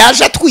uriya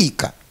yaje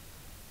atwika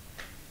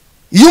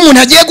iyo umuntu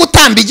agiye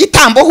gutamba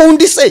igitambo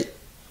hundi se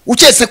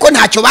ukese ko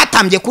ntacyo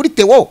batambye kuri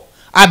Theo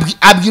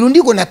abwira undi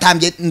ngo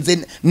natambye nze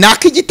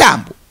naka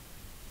igitambo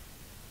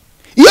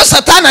iyo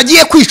Satani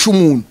agiye kwica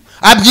umuntu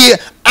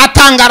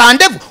atanga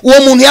randevu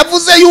uwo muntu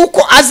yavuze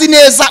yuko azi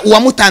neza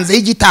uwamutanzeho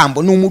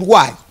igitambo ni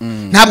umurwayi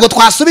ntabwo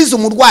twasubiza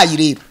umurwayi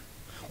rero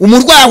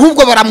umurwayi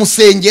ahubwo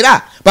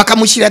baramusengera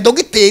bakamushyira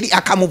dogiteri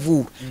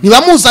akamuvura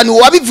ntibamuzane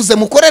uwabivuze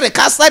mukorere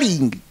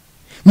kasaringi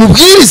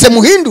mubwirize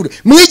muhindure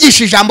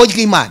mwigisha ijambo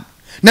ry'Imana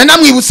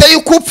nanamwibutse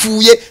yuko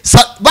upfuye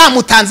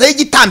bamutanzeho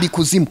igitambo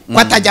ikuzimu ko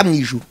atajya mu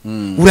ijuru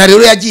ura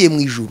rero yagiye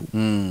mu ijuru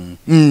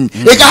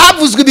ega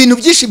havuzwe ibintu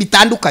byinshi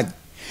bitandukanye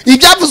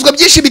ibyavuzwe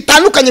byinshi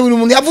bitandukanye buri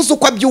muntu yavuze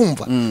uko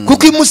abyumva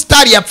kuko iyo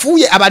umusitari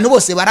yapfuye abantu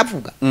bose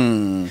baravuga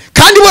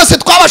kandi bose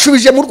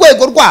twabashubije mu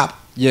rwego rwabo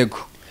yego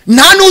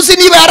nta nuzi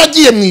niba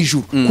yaragiye mu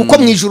ijuru kuko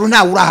mu ijuru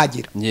ntawe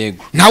urahagera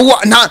yego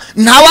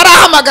ntawe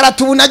arahamagara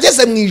tubu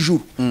nageze mu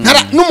ijuru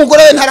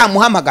n'umugore we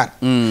ntaramuhamagara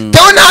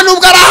theo nta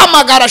nubwo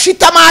arahamagara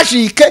Chita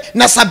Magique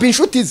na Sabin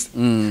inshuti ze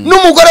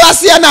n'umugore wa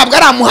Siya ntabwo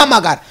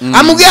aramuhamagara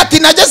amubwiye ati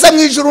nageze mu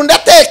ijuru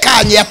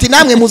ndatekanye ati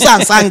namwe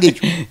muzansangeyo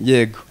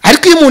yego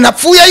ariko iyo umuntu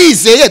apfuye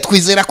yizeye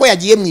twizera ko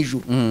yagiye mu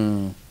ijuru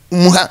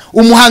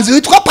umuhanzi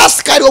witwa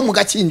Pascal wo mu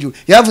Gakinjiro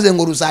yavuze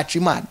ngo ruzaca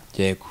Imana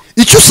yego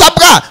icyo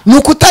usabwa ni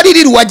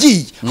ukutaririra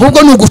uwagiye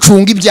ahubwo ni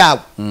ugucunga ibyawe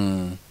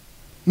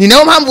ni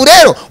nayo mpamvu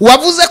rero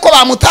wavuze ko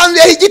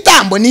bamutanzeho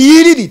igitambo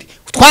niyiririre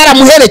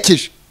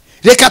twaramuherekeje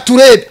reka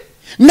turebe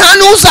nta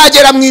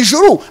n'uzagera mu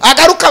ijuru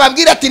agaruka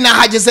ababwira ati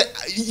nahageze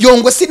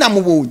Yongwe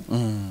sinamubonye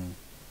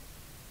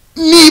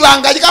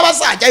nibanga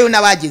ry'abazajyayo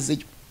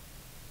n'abagezeyo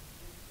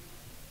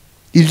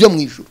ibyo mu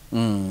ijuru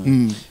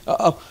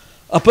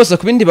Aposa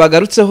kubindi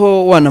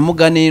bagarutseho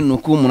wanamugani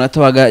nuko umuntu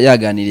atabaga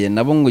yaganiriye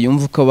nabo ngo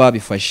yumve uko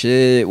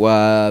babifashe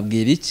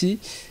wabwira iki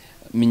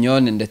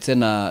Mignone ndetse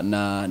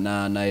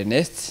na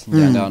Ernest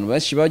njyanga abantu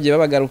bashi bagiye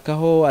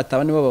babagarukaho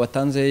atabani bo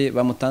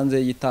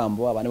bamutanze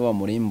yitambo abandi bo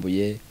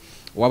bamurimbuye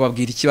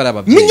wababwira iki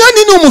barababwira Mignone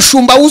ni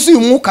umushumba wuzuye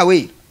umwuka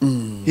we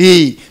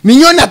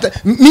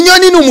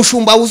Mignone ni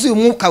umushumba wuzuye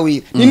umwuka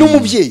we ni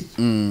n'umubyeyi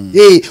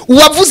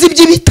uwavuze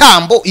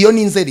iby'ibitambo iyo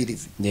ni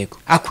inzererezi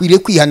akwiriye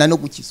kwihana no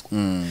gukizwa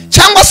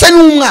cyangwa se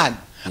n'umwana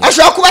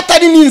ashobora kuba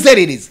atari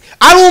n'inzererezi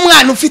ari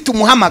umwana ufite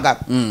umuhamagaro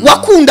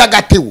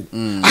wakundaga Theo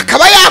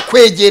akaba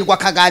yakwegerwa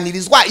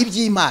akaganirizwa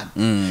iby'Imana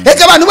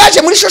reka abantu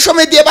baje muri social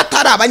media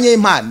batari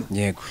abanyempano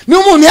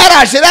n'umuntu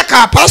yaraje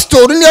raka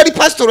pastor niyo ari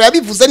pastor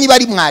yabivuze niba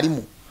ari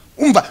mwarimu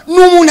umva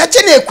n'umuntu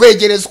akeneye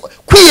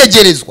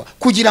kwiyegerezwa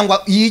kugira ngo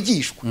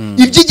yigishwe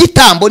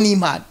iby'igitambo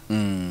n'Imana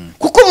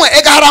kuko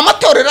ega hari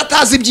amatorero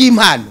atazi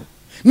iby'Imana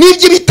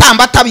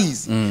n'iby'ibitambo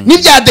atabizi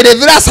n'ibya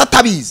deliverance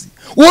atabizi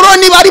uro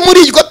niba ari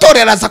muri iryo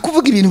torero aza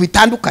kuvuga ibintu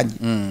bitandukanye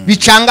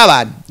bicanga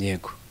abantu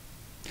yego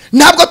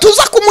ntabwo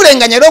tuza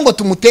kumurenganya rero ngo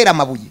tumutere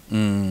amabuye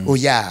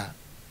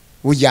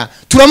oya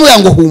turamubwira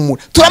ngo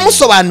humura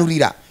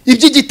turamusobanurira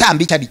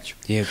iby'igitambo icyo aricyo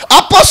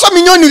Apostle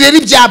Mignone rero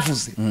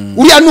ibyavuze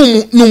uriya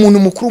ni umuntu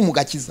mukuru mu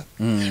gakiza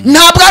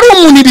ntabwo ari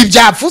umuntu ibi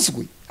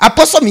byavuzwe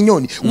Apostle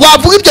Mignone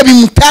wavuga ibyo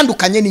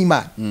bimutandukanye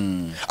n'Imana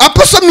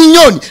Apostle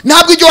Mignone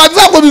ntabwo ibyo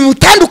wavuga ngo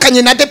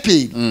bimutandukanye na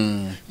Adeper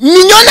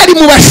Mignone ari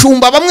mu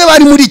bashumba bamwe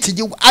bari muri iki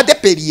gihugu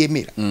Adeper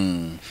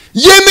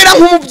yemera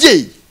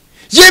nk'umubyeyi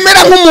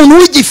yemera nk'umuntu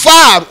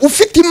w'igifaru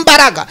ufite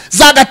imbaraga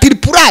za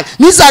gatiripurari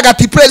n'iza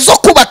gatiripure zo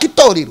kubaka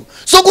itorero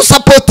zo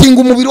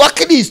gusapotinga umubiri wa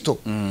Kristo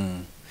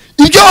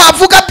ibyo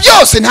wavuga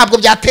byose ntabwo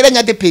byateranya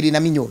Adeper na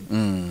Mignone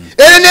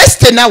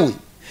Ernest nawe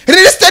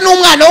Ernest ni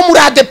umwana wo muri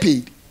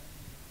Adeper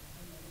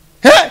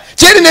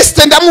Ernest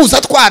ndamuza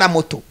atwara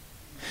moto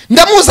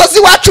ndamuza azi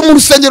wacu mu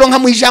rusengero nka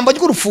mu ijambo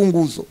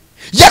ry'urufunguzo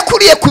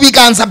yakuriye ku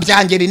biganza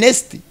byanjye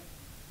Ernest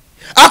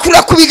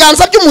akurira ku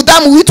biganza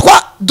by'umudamu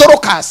witwa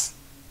Dorcas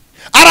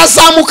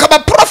arazamuka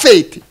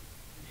abaprofeti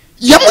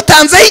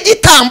yamutanzeho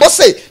igitambo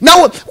se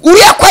nawe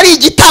uriya ko ari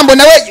igitambo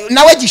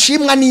nawe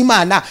gishimwa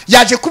n'Imana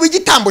yaje kuba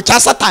igitambo cya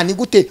Satani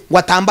gute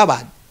watamba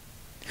abantu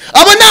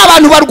abo ni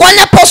abantu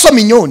barwanya Apostle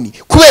Mignone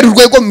kubera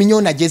urwego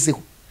Mignone agezeho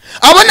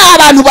abo ni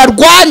abantu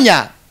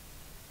barwanya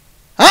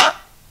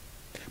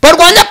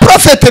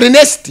Prophet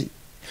Ernest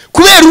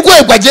kubera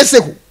urwego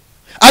agezeho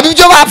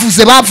abibyo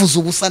bavuze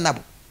ubusa nabo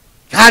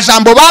nta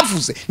jambo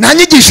bavuze nta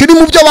nyigisho iri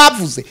mu byo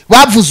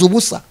bavuze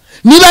ubusa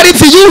niba ari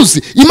views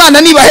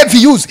Imana niba he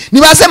views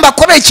nibaze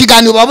mbakore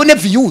ikiganiro babone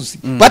views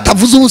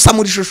batavuze ubusa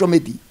muri social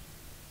media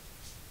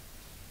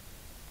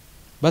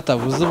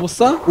batavuze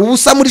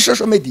ubusa muri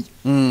social media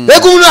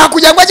rego umuntu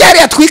hakugira ngo ajye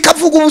hariya twika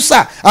avuga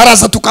ubusa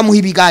araza tukamuha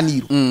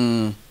ibiganiro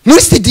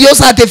muri studio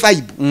za The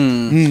Vibe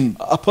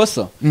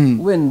Apostle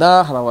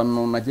wenda hari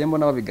abantu nagiye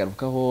mbona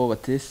babigarukaho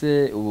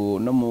batese ubu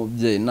no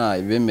mubyeyi na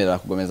bemera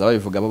kugomeza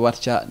babivuga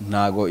batya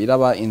ntago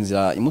iraba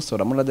inzira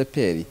imusora muri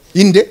Adeper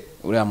inde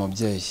uriya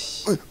mubyeyi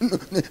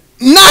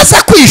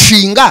naza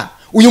kwishinga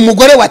uyu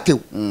mugore wa Theo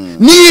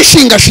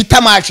niyishinga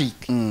Chita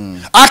Magique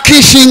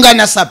akishinga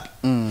na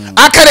Sabin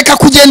akareka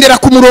kugendera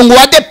ku murongo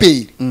wa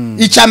Adeper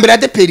icyambere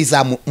Adeper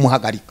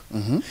izamuhagarika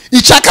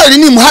icyakabiri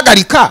ni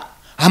muhagarika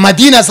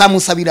amadini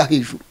azamusabira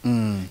hejuru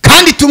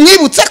kandi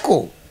tumwibutse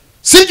ko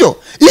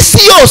sibyo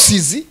isi yose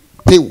izi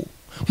Theo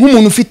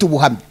nk'umuntu ufite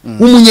ubuhamya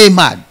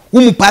w'umunyempano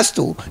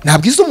w'umupastor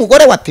ntabwo izi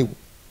umugore wa Theo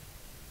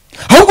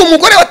ahubwo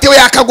umugore wa Theo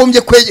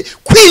yakagombye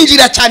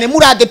kwinjira cyane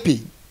muri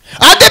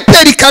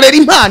Adeper ikarera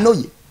impano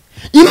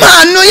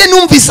ye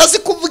numvise azi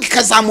kuvuga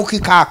ikazamuka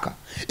ikaka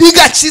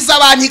igakiza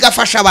abantu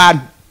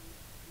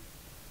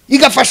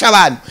igafasha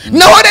abantu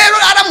naho rero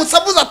aramutse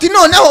avuze ati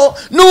noneho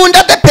n'undi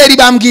Adeper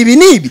bambwiye ibi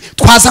nibi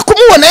twaza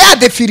kumubona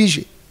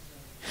yadefirije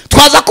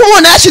twaza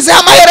kumubona yashizeho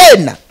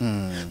amaherena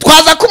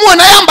twaza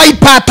kumubona yambaye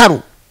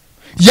ipataro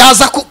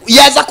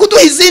yaza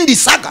kuduha izindi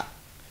saga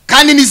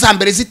kandi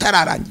n'izambere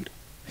zitararangira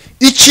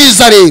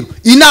ikiza rero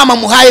inama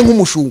muhaye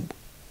nk'umushumba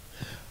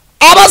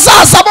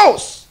abazaza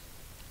bose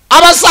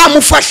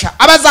abazamufasha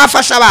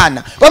abazafasha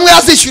abana bamwe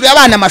bazishyurira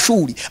abana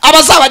amashuri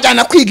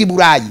abazabajyana kwiga i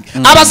Burayi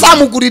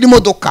abazamugurira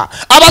imodoka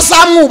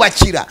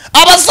abazamwubakira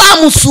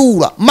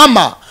abazamusura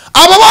mama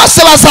abo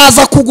bose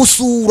bazaza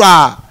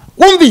kugusura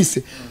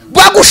wumvise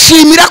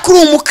bagushimira kuri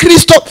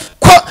umukristo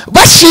ko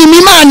bashima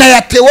Imana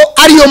ya Theo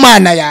ariyo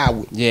Mana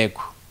yawe.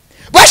 Yego.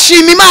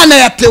 Bashima Imana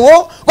ya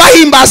Theo,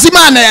 bahimbaza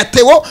Imana ya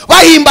Theo,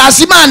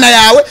 bahimbaza Imana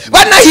yawe,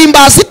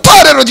 banahimbaza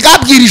itorero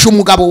ryabwirije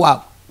umugabo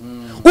wawe.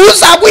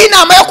 Uzaguha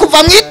inama yo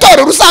kuva mu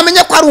itorero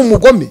uzamenye ko ari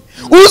umugome.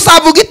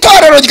 Uzavuga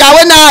itorero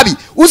ryawe nabi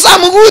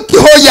uzamuvuga uti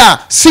hoya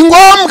si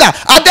ngombwa,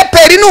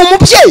 Adeper ni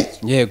umubyeyi.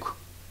 Yego.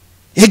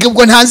 Yego,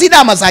 ubwo ntanzi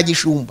inama za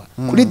gishumba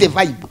kuri The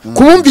Vibe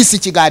kubumvise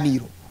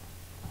ikiganiro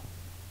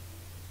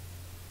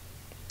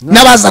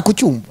nabaza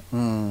kucyumva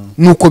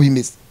nuko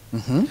bimeze.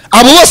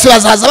 Abo bose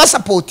bazaza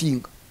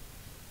basapotinga.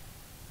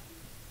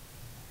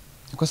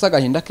 Ko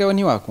sagahinda kewe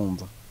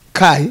ntiwakumva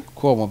kahe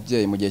ko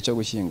umubyeyi mu gihe cyo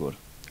gushyingura.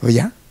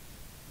 Oya,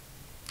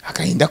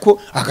 agahinda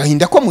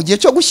ko mu gihe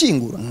cyo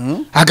gushyingura.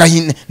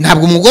 Agahinda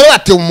ntabwo umugore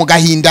watewe mu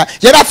gahinda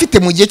yari afite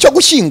mu gihe cyo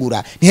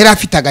gushyingura, ntiyari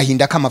afite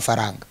agahinda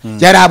k'amafaranga.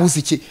 Yari abuze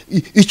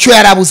icyo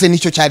yari abuze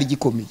nicyo cyari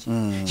gikomeye.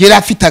 Yari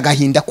afite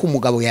agahinda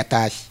k'umugabo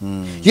yatashye.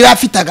 Yari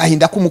afite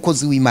agahinda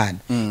k'umukozi w'Imana.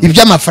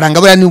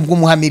 Iby'amafaranga bura nubwo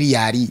umuha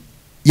miliyari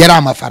yari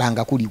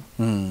amafaranga kuri we.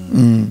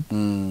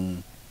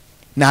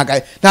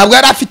 Ntabwo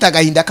yari afite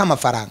agahinda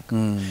k'amafaranga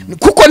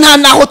kuko nta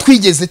naho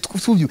twigeze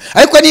tubyuye.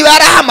 Ariko niba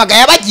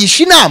yarahamagaye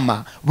abagisha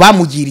inama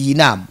bamugiriye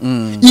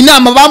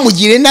inama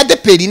bamugiriye na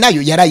Adeper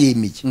nayo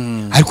yarayemeye.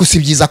 Ariko si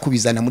byiza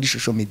kubizana muri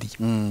social media.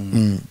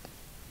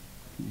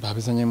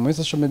 Babizanye muri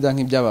social media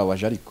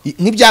nk'ibyababaje, ariko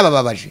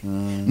nk'ibyababaje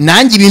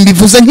nanjye ibi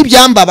mbivuze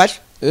nk'ibyambabaje.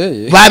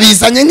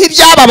 Babizanye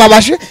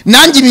nk'ibyabababaje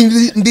nanjye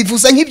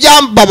mbivuze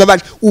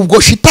nk'ibyambabaje.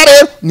 Ubwo Chita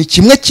rero ni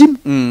kimwe kimwe,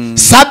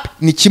 Sabin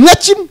ni kimwe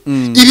kimwe.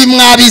 Ibi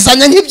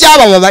mwabizanye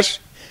nk'ibyababaje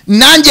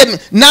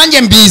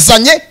nanjye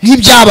mbizanye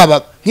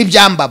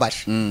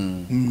nk'ibyambabaje.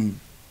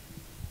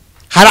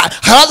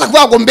 Haraza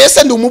kuvuga ngo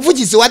mbese ndi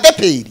umuvugizi wa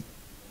Adeper.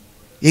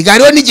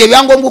 Igariho n'igihe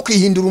biba ngombwa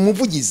kwihindura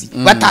umuvugizi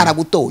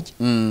bataragutoye.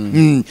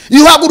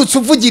 Iyo uhagurutse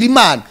uvugira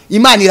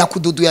Imana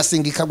irakududu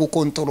yasinga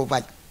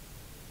ikagukontorobaya.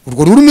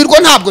 Urwo rurimi rwo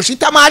ntabwo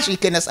Chita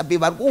Magic na Sabin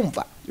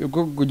barwumva.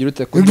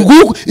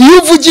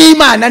 Iyo uvugiye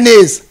Imana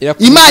neza,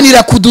 Imana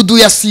irakududu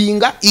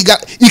yasinga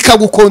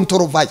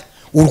ikagukontorobaya.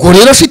 Urwo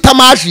rero Chita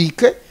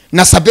Magic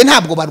na Sabin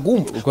ntabwo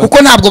barwumva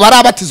kuko ntabwo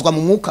barabatizwa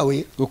mu mwuka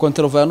we.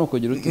 Gukontorovaya no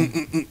kugira ute?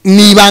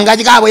 Ni ibanga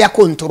ryabo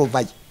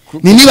yakontorovaya.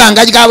 Ni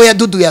nibanga ryabo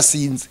yadudu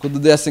yasinze.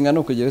 Kududu yasinga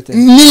no kugira ute?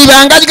 Ni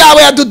ibanga ryabo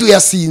yadudu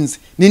yasinze.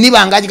 Ni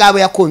nibanga ryabo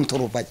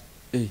yakontorovaya.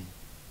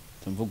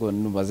 Mvugo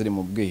n'ubaziri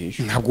mu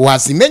bwihisho. Ntabwo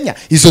wazimenya.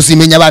 Izo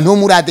zimenya abantu bo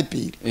muri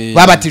Adeper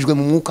babatijwe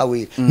mu mwuka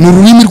we.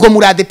 N'ururimi rwo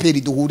muri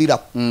Adeper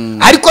duhuriraho.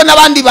 Ariko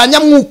nabandi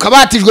banyamwuka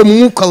batijwe mu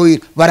mwuka we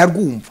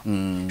bararwumva.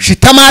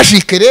 Chita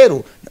Magic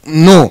rero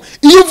no,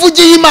 iyo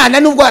uvugiye Imana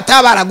nubwo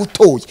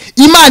atabaragutoye,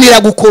 Imana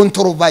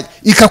iragukontorovaya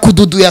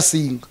ikakududu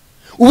yasinga.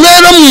 Ubu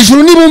rero mu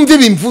ijuru nibumve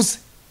bimvuze,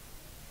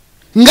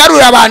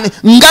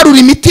 ngarura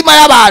imitima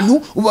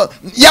y'abantu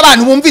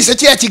bumvise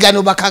kiriya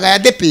kiganiro bakagaya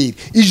Adeper.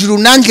 Ijuru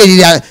nanjye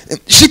rira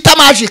Chita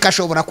Magic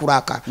ashobora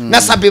kurakara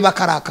na Sabin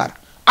bakarakara,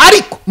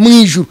 ariko mu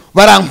ijuru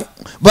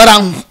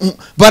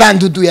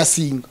barandudu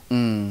yasinga.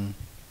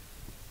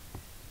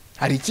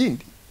 Hari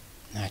ikindi?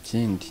 Nta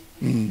kindi.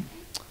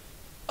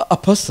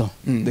 Apostle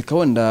reka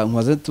wenda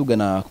nkwaze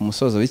tugana ku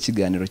musozo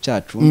w'ikiganiro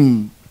cyacu.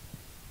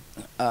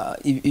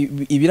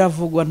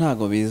 Ibiravugwa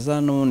ntago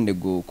biza n'ubundi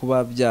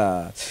kuba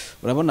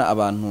urabona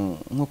abantu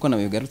nkuko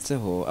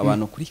nabigarutseho,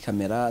 abantu kuri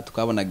kamera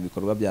tukabonaga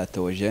ibikorwa bya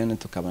Theo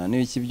tukabona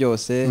n'ibiki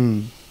byose.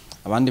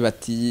 Abandi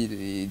bati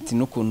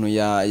n'ukuntu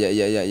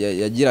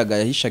yagiraga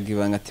yahishaga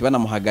ibanga ati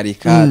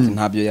banamuhagarika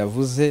ntabyo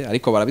yavuze,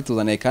 ariko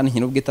barabituzaniye kandi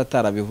nk'ubwo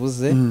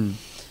itarabivuze.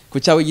 Ku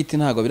cyawe igiti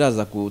ntago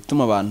biraza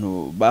gutuma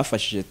abantu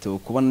bafashije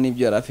kubona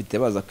n'ibyo yari afite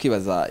baza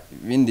kwibaza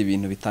ibindi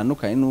bintu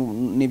bitandukanye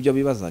n'ibyo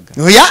bibazaga.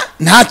 Oya,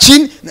 nta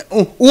kintu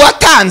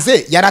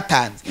uwatanze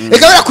yaratanze.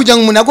 Eka bara kugira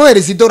ngo umuntu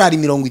agohereze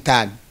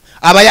 $50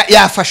 aba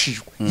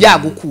yafashijwe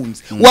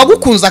yagukunze.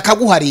 Uwagukunze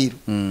akaguha rero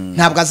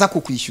ntabwo aza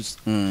kukwishyuza,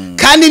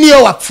 kandi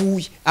niyo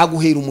wapfuye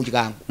aguhera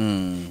umuryango.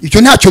 Icyo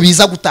ntacyo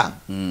biza gutanga.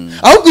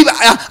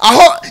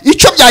 Aho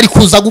icyo byari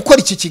kuza gukora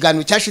iki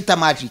kiganiro cya Chita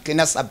Magic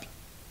na Sabin,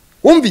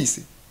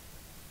 wumvise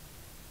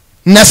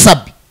na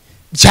Sabin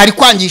cyari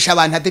kwangisha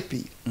abantu Adeper.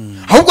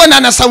 Ahubwo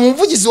nanasaba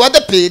umuvugizi wa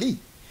Adeper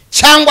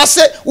cyangwa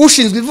se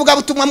ushinzwe ivuga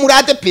butumwa muri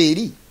Adeper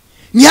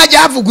ntihajya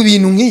havugwa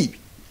ibintu nk'ibi.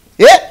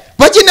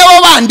 Bajye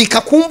nabo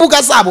bandika ku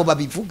mbuga zabo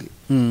babivuge,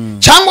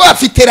 cyangwa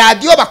bafite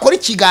radio bakora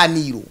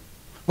ikiganiro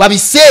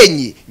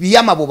babisenye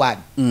biyamabo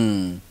bantu.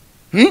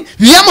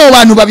 Biyamabo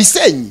bantu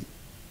babisenye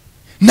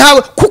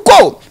nawe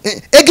kuko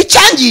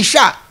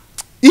icyangisha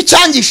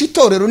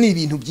itorero ni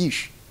ibintu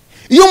byinshi.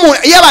 Iyo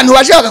abantu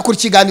baje bagakora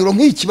ikiganiro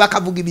nk'iki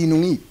bakavuga ibintu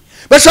nk'ibi,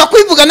 bashobora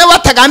kwivuga nabo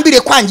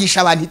batagambiriye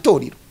kwangisha abantu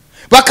itorero,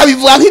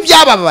 bakabivuga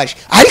nk'ibyababaje.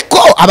 Ariko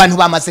abantu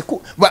bamaze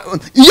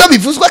iyo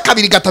bivuzwe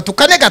 2 3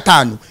 4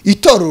 5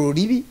 itorero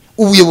ribi,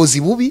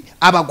 ubuyobozi bubi,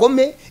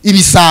 abagome,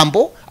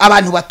 ibisambo,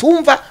 abantu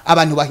batumva,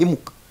 abantu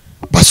bahimuka,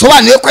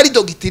 basobanuye ko ari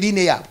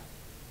doctrine yabo.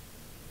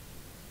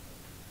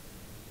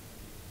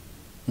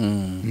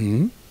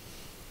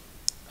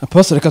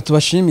 Apostle reka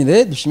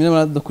tubashimire dushimire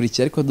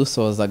baradukurikiye ariko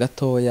dusoza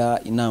gatoya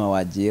inama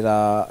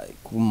wagira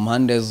ku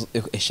mpande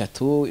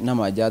eshatu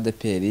inama wagira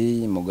Adeper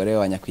umugore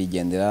wa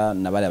nyakwigendera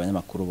nabari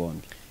abanyamakuru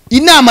bombi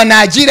inama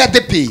nagira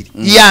Adeper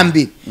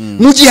iyambere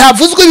mu gihe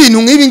havuzwe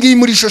ibintu nk'ibi ngibi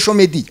muri social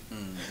media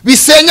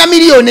bisenya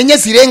miliyoni enye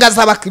zirenga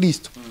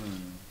z'abakristo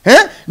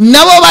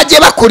nabo baje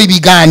bakora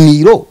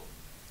ibiganiro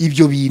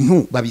ibyo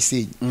bintu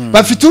babisenye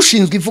bafite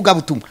ushinzwe ivuga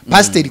butumwa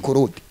Pastor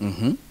Korode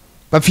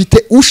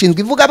bafite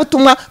ushinzwe ivuga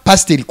butumwa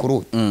Pastor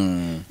Korode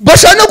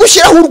bashaka no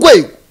gushyiraho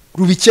urwego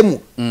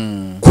rubikemura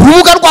ku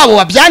rubuga rwabo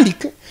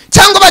babyandike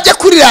cyangwa bajye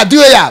kuri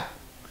radio yabo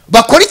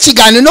bakora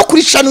ikiganiro no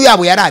kuri channel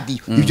yabo ya radio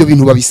ibyo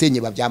bintu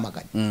babisenye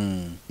babyamaganye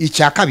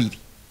icya kabiri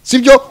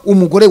sibyo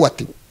umugore wa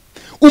Theo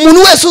umuntu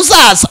wese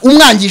uzaza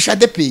umwangisha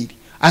Adeper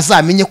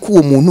azamenye ko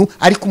uwo muntu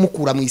ari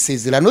kumukura mu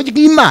isezerano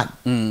ry'Imana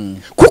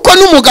kuko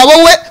n'umugabo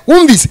we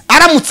wumvise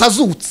aramutse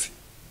azutse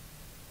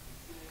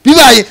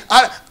bibaye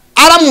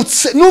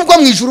aramutse nubwo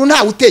mu ijuru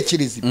nta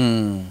utekereza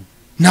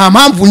nta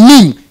mpamvu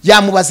nimwe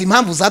yamubaza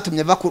impamvu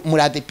zatumye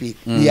muri Adeper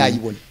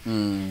ntiyayibona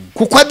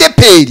kuko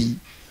Adeper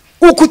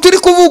uko turi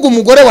kuvuga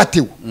umugore wa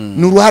Theo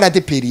n'uruhara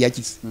Adeper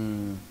yagize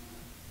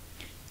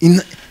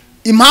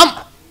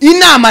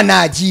inama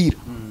nagira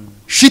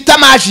Chita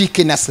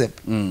magique na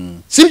Sabin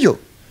sibyo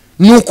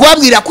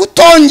nukubabwira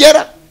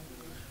kutongera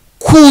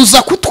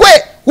kuza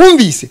kutwe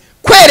wumvise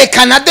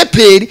kwerekana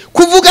Adeper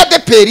kuvuga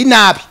Adeper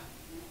nabi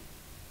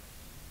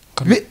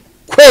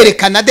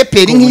kwerekana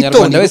Adeper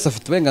nk'itoni wese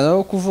afite uburenganzira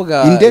bwo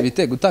kuvuga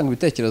gutanga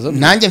ibitekerezo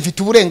nanjye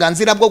mfite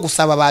uburenganzira bwo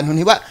gusaba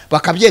abantu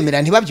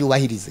bakabyemera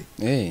ntibabyubahirize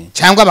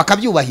cyangwa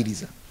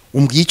bakabyubahiriza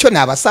umbwiye icyo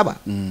nabasaba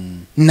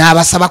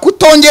nabasaba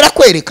kutongera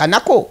kwerekana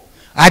ko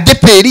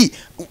Adeper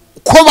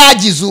ko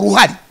bagize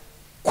uruhari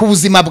ku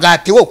buzima bwa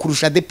Theo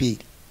kurusha Adeper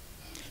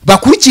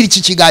bakurikira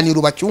iki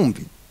kiganiro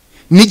bacyumve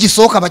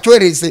nigisohoka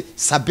bacyohereze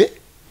Sabin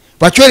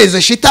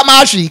bacyohereze Chita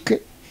magique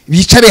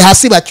bicare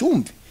hasi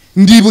bacyumve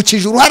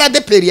ndibukije uruhara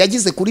Adeper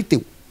yagize kuri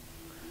Theo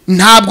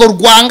ntabwo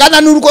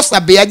rwangana n'urwo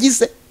Sabin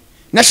yagize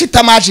na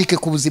Chita magique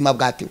ku buzima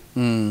bwa Theo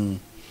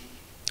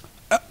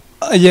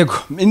yego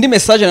indi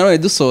message nawe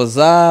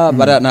dusoza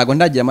ntago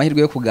ndagiye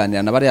amahirwe yo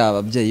kuganira na bari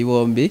ababyeyi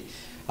bombi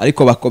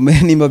ariko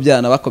bakomeye nimba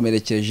byana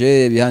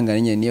bakomerekeje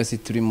bihanganye niyo si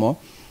turimo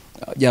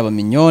yaba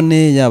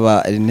Mignone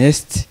yaba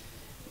Ernest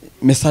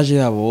message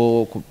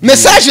yabo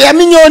message ya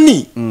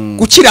Mignone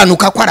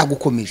gukiranuka ko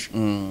aragukomeje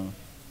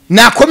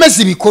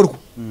nakomeza ibikorwa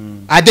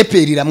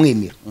Adeper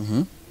iramwemera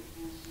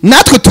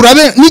natwe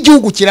turabe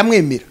n'igihugu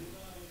kiramwemera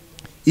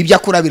ibyo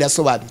akora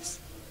birasobanutse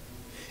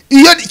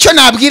iyo cyo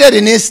nabwire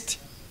Ernest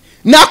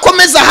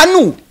nakomeza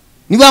hanu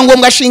niba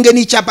ngombwa ashinge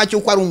n'icyapa cyo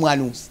ko ari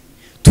umwanuzi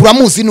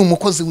turamuzi ni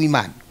umukozi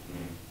w'Imana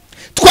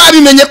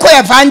twabimenye ko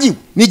yavangiwe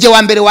nije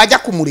wa mbere wajya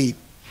kumureba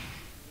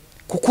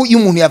kuko iyo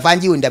umuntu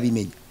yavangiwe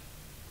ndabimenya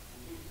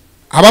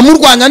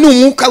abamurwanya ni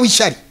umwuka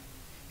w'ishyari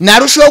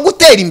narushaho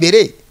gutera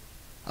imbere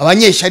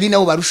abanyeshari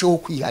nabo barushaho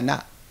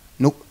kwihana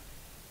no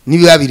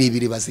nibiba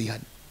birebire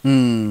bazihana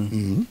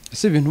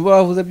ese ibintu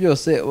bavuze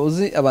byose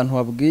uzi abantu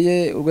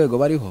babwiye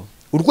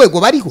urwego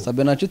bariho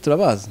Sabin na Chita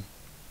turabazi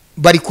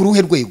bari ku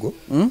ruhe rwego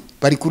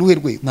bari ku ruhe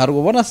rwego nta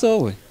rubona se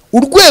wowe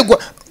urwego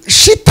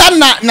Chita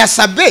na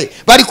Sabin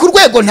bari ku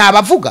rwego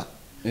ntabavuga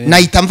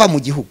nahita mva mu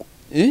gihugu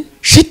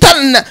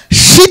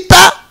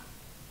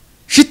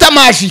Chita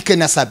magique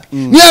na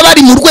Sabin niba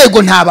bari mu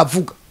rwego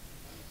ntabavuga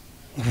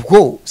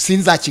ubwo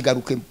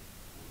sinzakigarukemo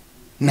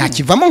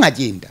nakivamo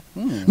nkagenda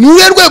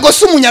niwe rwego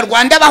se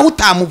umunyarwanda baho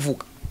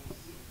utamuvuga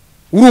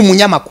uri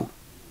umunyamakuru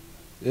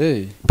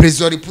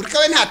President wa Repubulika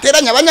we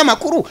ntateranya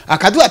abanyamakuru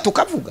akaduha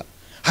tukavuga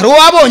hari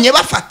wabonye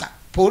bafata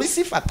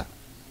polisi ifata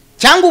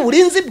cyangwa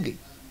uburinzi bwe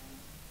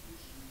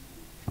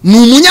ni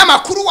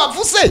umunyamakuru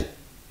wavuze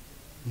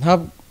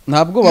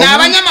ntabwo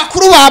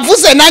n'abanyamakuru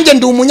bavuze nanjye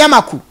ndi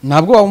umunyamakuru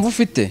ntabwo wumva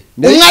ufite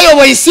umwe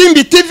ayoboye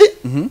Simbi TV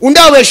undi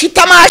ayoboye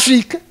Chita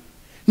magique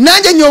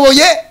nanjye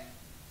nyoboye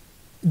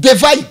The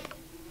Vibe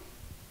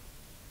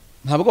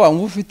ntabwo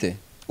wumva ufite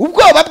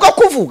ubwoba bwo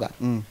kuvuga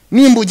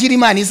nimbugira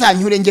Imana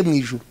izanyure nge mu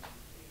ijuru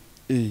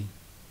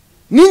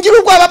ningira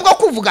ubwoba bwo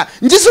kuvuga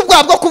ngize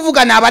ubwoba bwo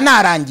kuvuga naba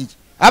narangiye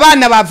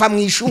abana bava mu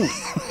ishuri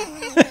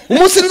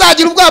umunsi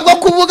nzagira ubwoba bwo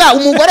kuvuga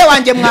umugore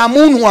wanjye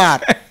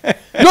mwamuntwara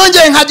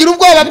nongeye nkagira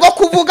ubwoba bwo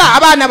kuvuga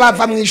abana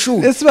bava mu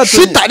ishuri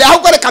Chita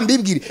ahubwo reka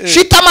mbibwire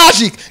Chita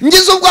magique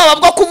ngize ubwoba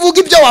bwo kuvuga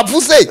ibyo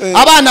wavuze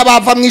abana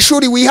bava mu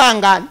ishuri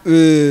wihangana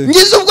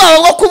ngize ubwoba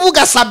bwo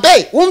kuvuga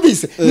Sabin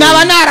wumvise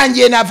naba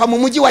narangiye nava mu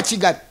mujyi wa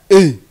Kigali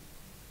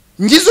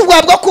ngize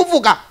ubwoba bwo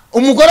kuvuga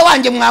umugore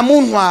wanjye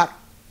mwamuntwara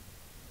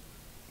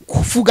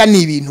kuvuga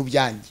ni ibintu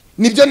byanjye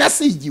nibyo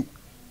nasigiwe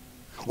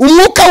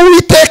umwuka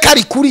w'Uwiteka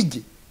ari kuri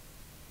jye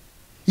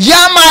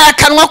yamaye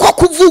akanwa ko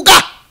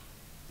kuvuga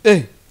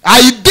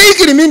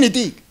ayidigiri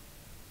mini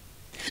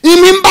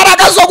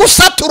imbaraga zo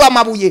gusatura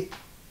amabuye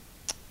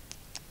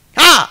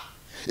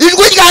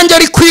ijwi ryanjye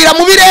rikwira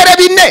mu birere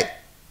bine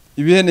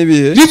ibihe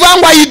nibihe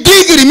rivangwa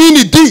ayidigiri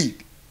mini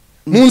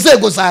mu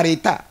nzego za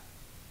leta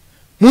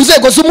mu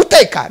nzego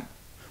z'umutekano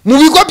mu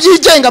bigo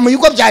byigenga mu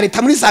bigo bya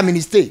leta muri za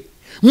ministeri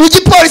mu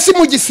gipolisi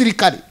mu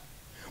gisirikare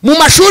mu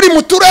mashuri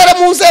mu turere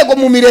mu nzego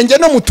mu mirenge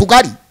no mu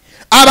tugari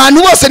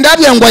abantu bose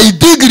ndabya ngo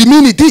ayidigiri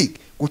mini dig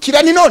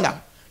gukira ni nona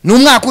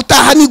n'umwaka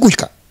utaha ni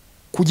gutya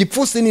ku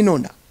gipfusi ni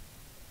nona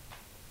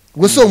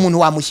ubwo so umuntu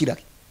wamushyira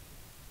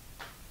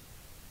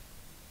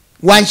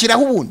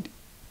wanshyiraho ubundi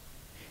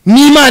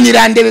n'Imana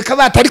irandebeka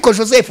bata ariko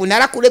Joseph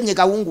narakuremye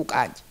gahungu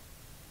kanje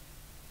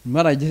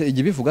Imana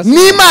ije bivuga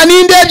n'Imana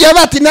indebye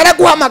bati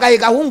naraguhamagaye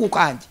gahungu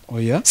kanje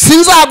oya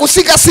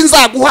sinzagusiga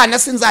sinzaguhana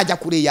sinzajya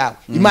kure yawe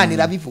Imana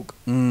irabivuga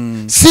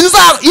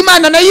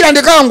Imana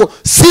nayirandeka ngo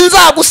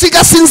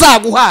sinzagusiga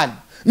sinzaguhana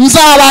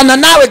nzabana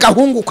nawe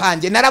gahungu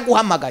kanje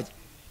naraguhamagaye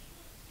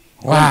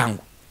wangu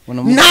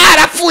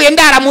narapfuye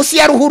ndara munsi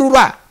ya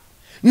ruhurura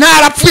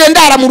narapfuye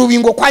ndara mu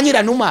rubingo kwa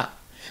Nyiranuma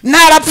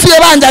narapfuye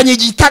banjanye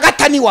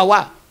igitagata ni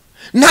wawa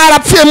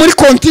narapfuye muri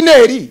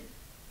kontineri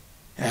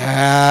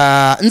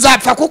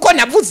nzapfa kuko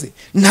navuze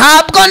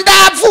ntabwo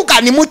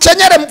ndavuga ni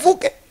mukenyere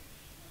mvuge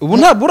ubu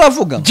ntabwo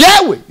uravuga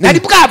jewe nari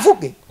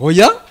bwavuge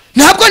oya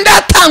ntabwo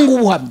ndatanga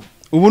ubuhamya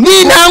ubu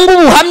ni ntanga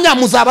ubuhamya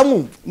muzaba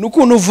mwumva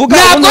nukuntu uvuga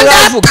ntabwo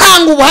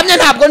ndatanga ubuhamya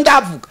ntabwo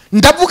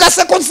ndavuga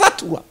se ko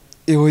nsatura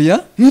oya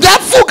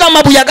ndavuga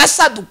amabuye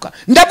agasaduka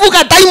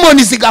ndavuga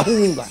daimoni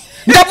zigahunga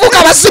ndavuga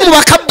abasimu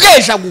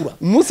bakabwejagura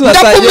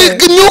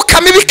ndavuga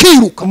imyuka mibi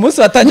kiruka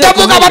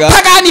ndavuga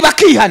abapagani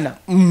bakihana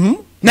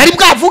nari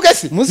bwavuge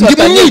se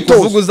ndi mu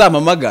myitozo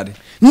uzamamagare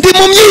ndi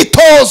mu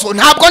myitozo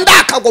ntabwo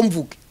ndakago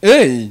mvuge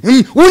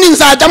uni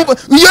nzajya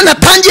iyo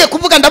natangiye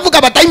kuvuga ndavuga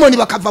abadayimoni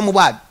bakava mu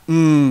bandi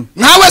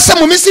nkawe se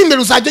mu minsi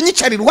imbere uzajya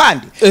nyicara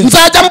iruhande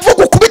nzajya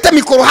mvuga ukubita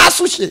mikoro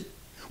hasi ushe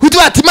uti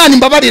ati Imana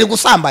imbabarire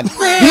gusambana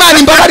Imana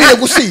imbabarire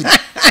gusinda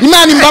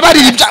Imana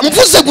imbabarire ibya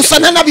mvuze gusa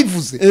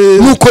ntanabivuze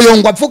nuko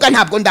yongwa avuga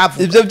ntabwo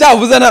ndavuga ibyo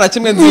byavuze ntara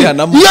kimwe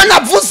nzihanamo iyo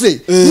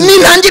navuze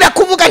nintangira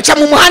kuvuga nca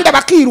mu muhanda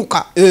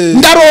bakiruka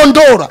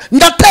ndarondora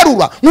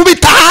ndaterura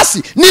nkubita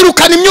hasi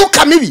nirukana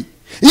imyuka mibi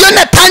iyo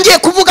natangiye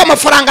kuvuga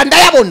amafaranga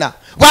ndayabona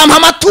bampa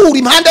amaturo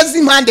impande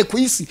z'impande ku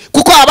isi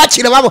kuko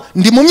abakire babo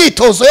ndi mu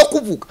myitozo yo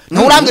kuvuga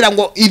naho urambira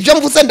ngo ibyo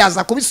mvuze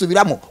ndaza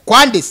kubisubiramo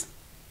kwandese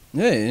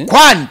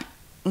kwande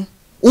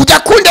ujya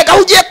kundega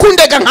ugiye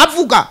kundega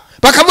nkavuga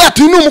bakavuga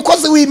ati ni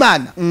umukozi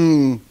w'Imana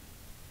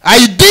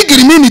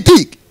ayidigiri mini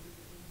dig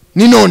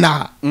ni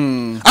nonaha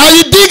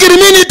ayidigiri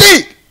mini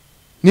dig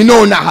ni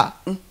nonaha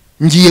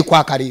ngiye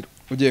kwaka rero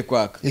ugiye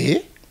kwaka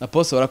na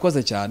poste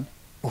warakoze cyane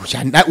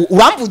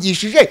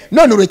uramvugishije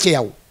none urekeye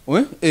aho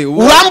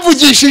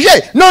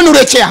uramvugishije none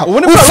urekeye aho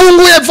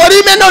ufunguye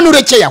volume none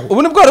urekeye aho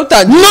ubu nibwo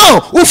rutangiye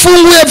no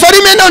ufunguye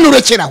volume none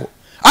urekeye aho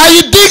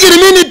ayidigiri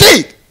mini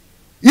dig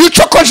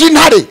yicokoje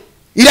intare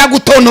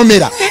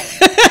iragutontomera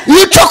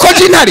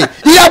yicokoje intare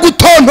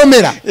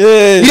iragutontomera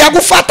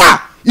iragufata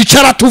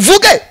icara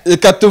tuvuge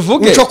eka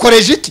tuvuge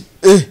uncokoreje iki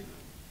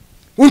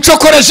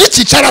uncokoreje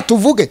iki icara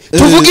tuvuge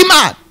tuvuge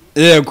Imana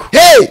yego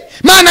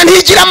Imana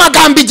ntigira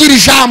amagambo igira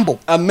ijambo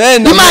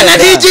amen Imana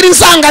ntigira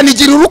insangano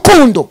igira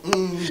urukundo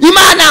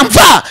Imana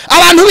mva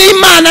abantu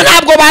b'Imana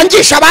ntabwo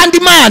bangisha abandi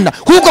Imana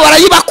ahubwo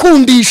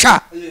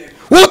barayibakundisha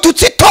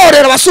ututse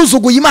itorero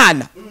basuzuguye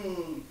Imana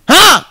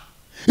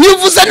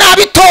Yuvuze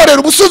nabi itorero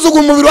ubusuzugu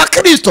umubiri wa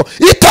Kristo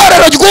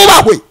itorero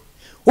ryubahwe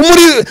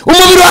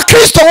umubiri wa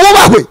Kristo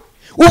wubahwe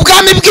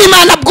ubwami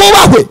bw'Imana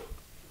bwubahwe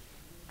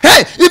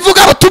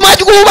ivuga ubutumwa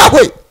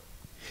ryubahwe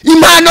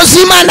impano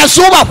z'Imana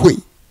zubahwe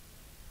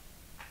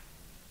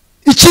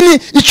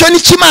icyo ni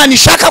kimana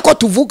ishaka ko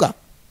tuvuga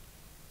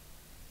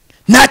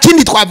nta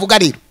kindi twavuga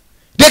rero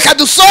reka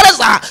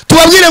dusoreza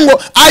tubabwire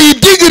ngo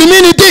ayidigiri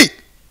mini dig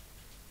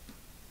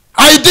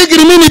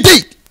ayidigiri mini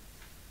dig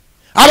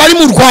abari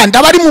mu Rwanda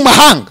abari mu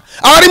mahanga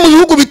abari mu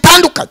bihugu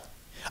bitandukanye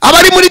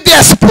abari muri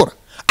diaspora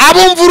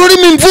abumva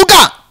ururimi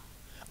mvuga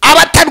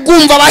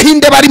abatarwumva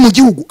abahinde bari mu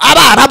gihugu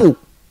abarabu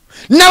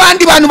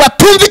n'abandi bantu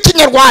batumva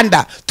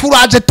ikinyarwanda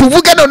turaje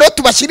tuvuge none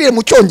tubashyirire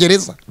mu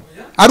cyongereza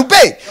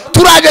arube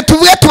turaje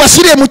tuvuge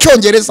tubashyirire mu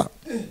cyongereza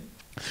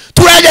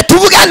turaje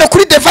tuvuge hano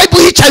kuri The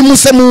Vibe hicaye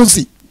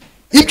musemuzi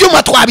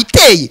ibyuma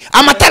twabiteye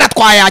amatara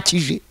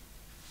twayakije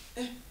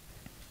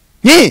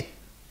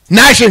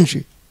naje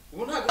nje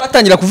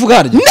batangira kuvuga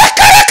haryo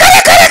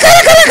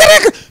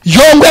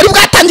Yongwe ari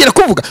bwatangira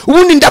kuvuga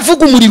ubundi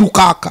ndavuga umuriro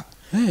ukaka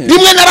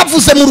rimwe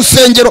naravuze mu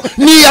rusengero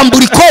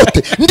niyambura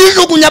ikote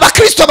ndijugunya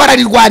abakristo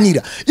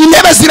bararirwanira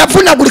intebe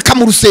ziravunagurika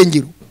mu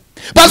rusengero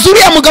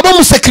bazuriya mugabo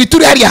mu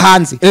secretary hari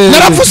hanze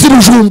naravuze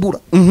Bujumbura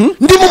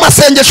ndi mu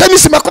masengesho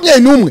y'imisi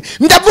 21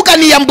 ndavuga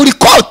niyambura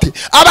ikote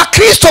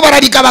abakristo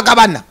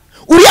bararigabagabana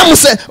uriya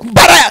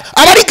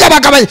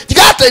abarigabagabana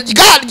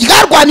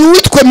ryarwani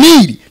witwe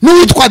Miri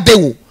n'uwitwa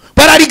Theo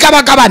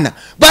bararigabagabana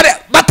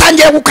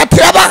batangira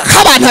gukatira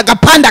abantu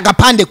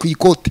agapande ku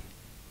ikote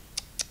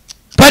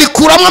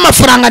barikuramo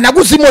amafaranga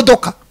naguze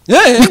imodoka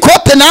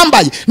ikote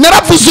nambaye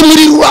naravuze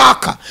umuriro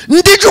uraka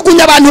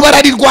ndijugunya abantu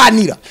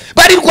bararirwanira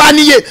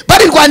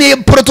barirwaniye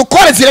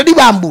protocole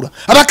ziraribambura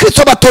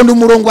abakristo batonda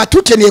umurongo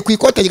batukeneye ku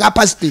ikote rya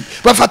pasiteri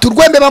bafata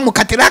urwembe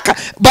bamukatira ka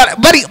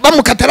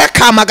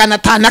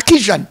 500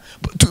 kijana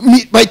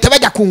bahita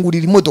bajya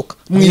kungurira imodoka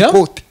mu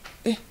ikote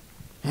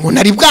ngo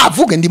nari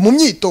bwavuge ndi mu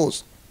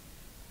myitozo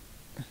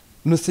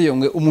nuse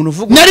Yongwe umuntu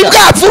uvuga nari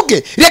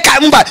bwavuge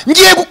reka mba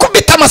ngiye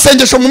gukubita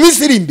amasengesho mu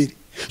minsi iri imbere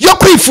yo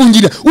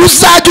kwifungira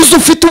uzajya uza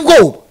ufite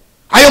ubwoba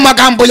ayo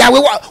magambo yawe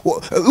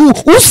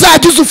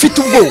uzajya uza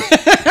ufite ubwoba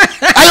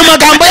ayo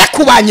magambo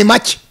yakubanye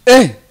make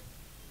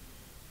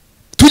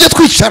tujye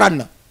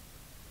twicarana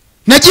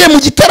nagiye mu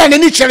giterane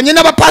nicaranye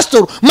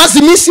n'abapastor maze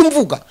iminsi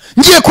mvuga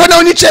ngiye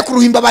kubona nicaye ku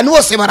ruhimbi abantu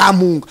bose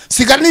barampunga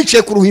sigara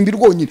nicaye ku ruhimbi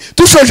rwonyine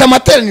tushoje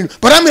amateraniro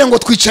baramira ngo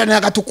twicarane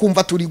hagati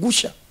ukumva turi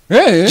gushya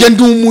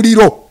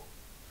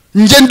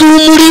nge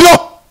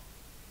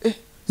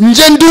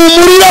ndi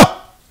umuriro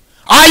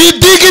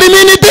ayidigira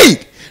iminiti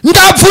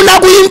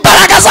ndavunagura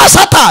imbaraga za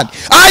satani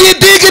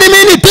ayidigira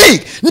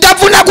iminiti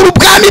ndavunagura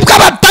ubwami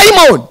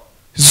bw'abadayimoni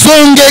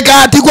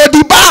zongegati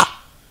godiba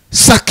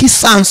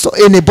sakisanso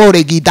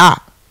enebore gida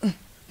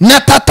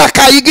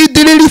natataka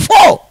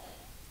igidiririfo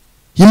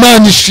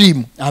Imana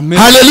ishimwe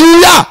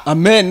haleluya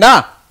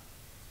amena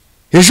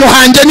ejo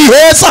hanjye ni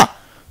heza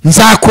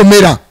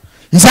nzakomera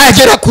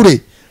nzagera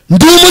kure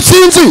ndi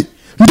umutsinzi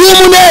ndi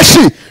umuneshi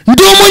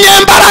ndi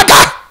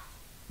umunyembaraga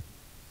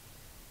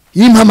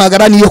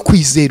impamagara niyo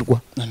kwizerwa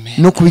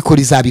no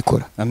kubikora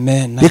izabikora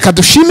reka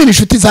dushimire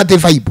inshuti za The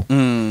Vibe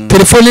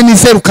telefone ni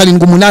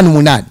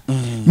 0788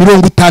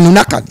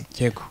 54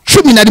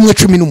 11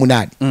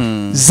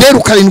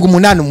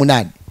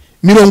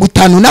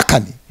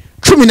 0788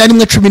 54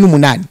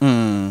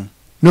 11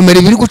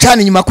 nomero biri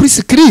gucana inyuma kuri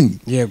screen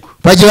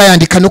baje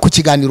bayandika no ku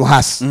kiganiro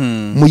hasi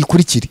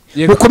muyikurikire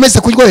mukomeze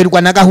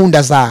kuryoherwa na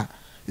gahunda za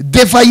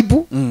The Vibe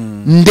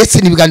ndetse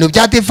n'ibiganiro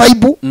bya The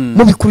Vibe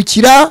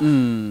mubikurikira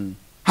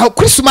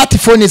kuri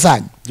smartphone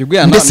zanyu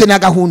ndetse na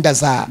gahunda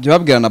za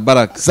babwira na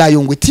Baraka za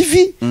Yongwe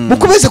TV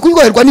mukomeze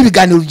kuryoherwa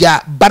n'ibiganiro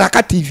bya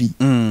Baraka TV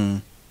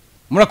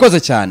murakoze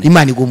cyane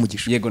Imana iguhe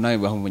umugisha yego nawe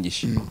baha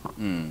umugisha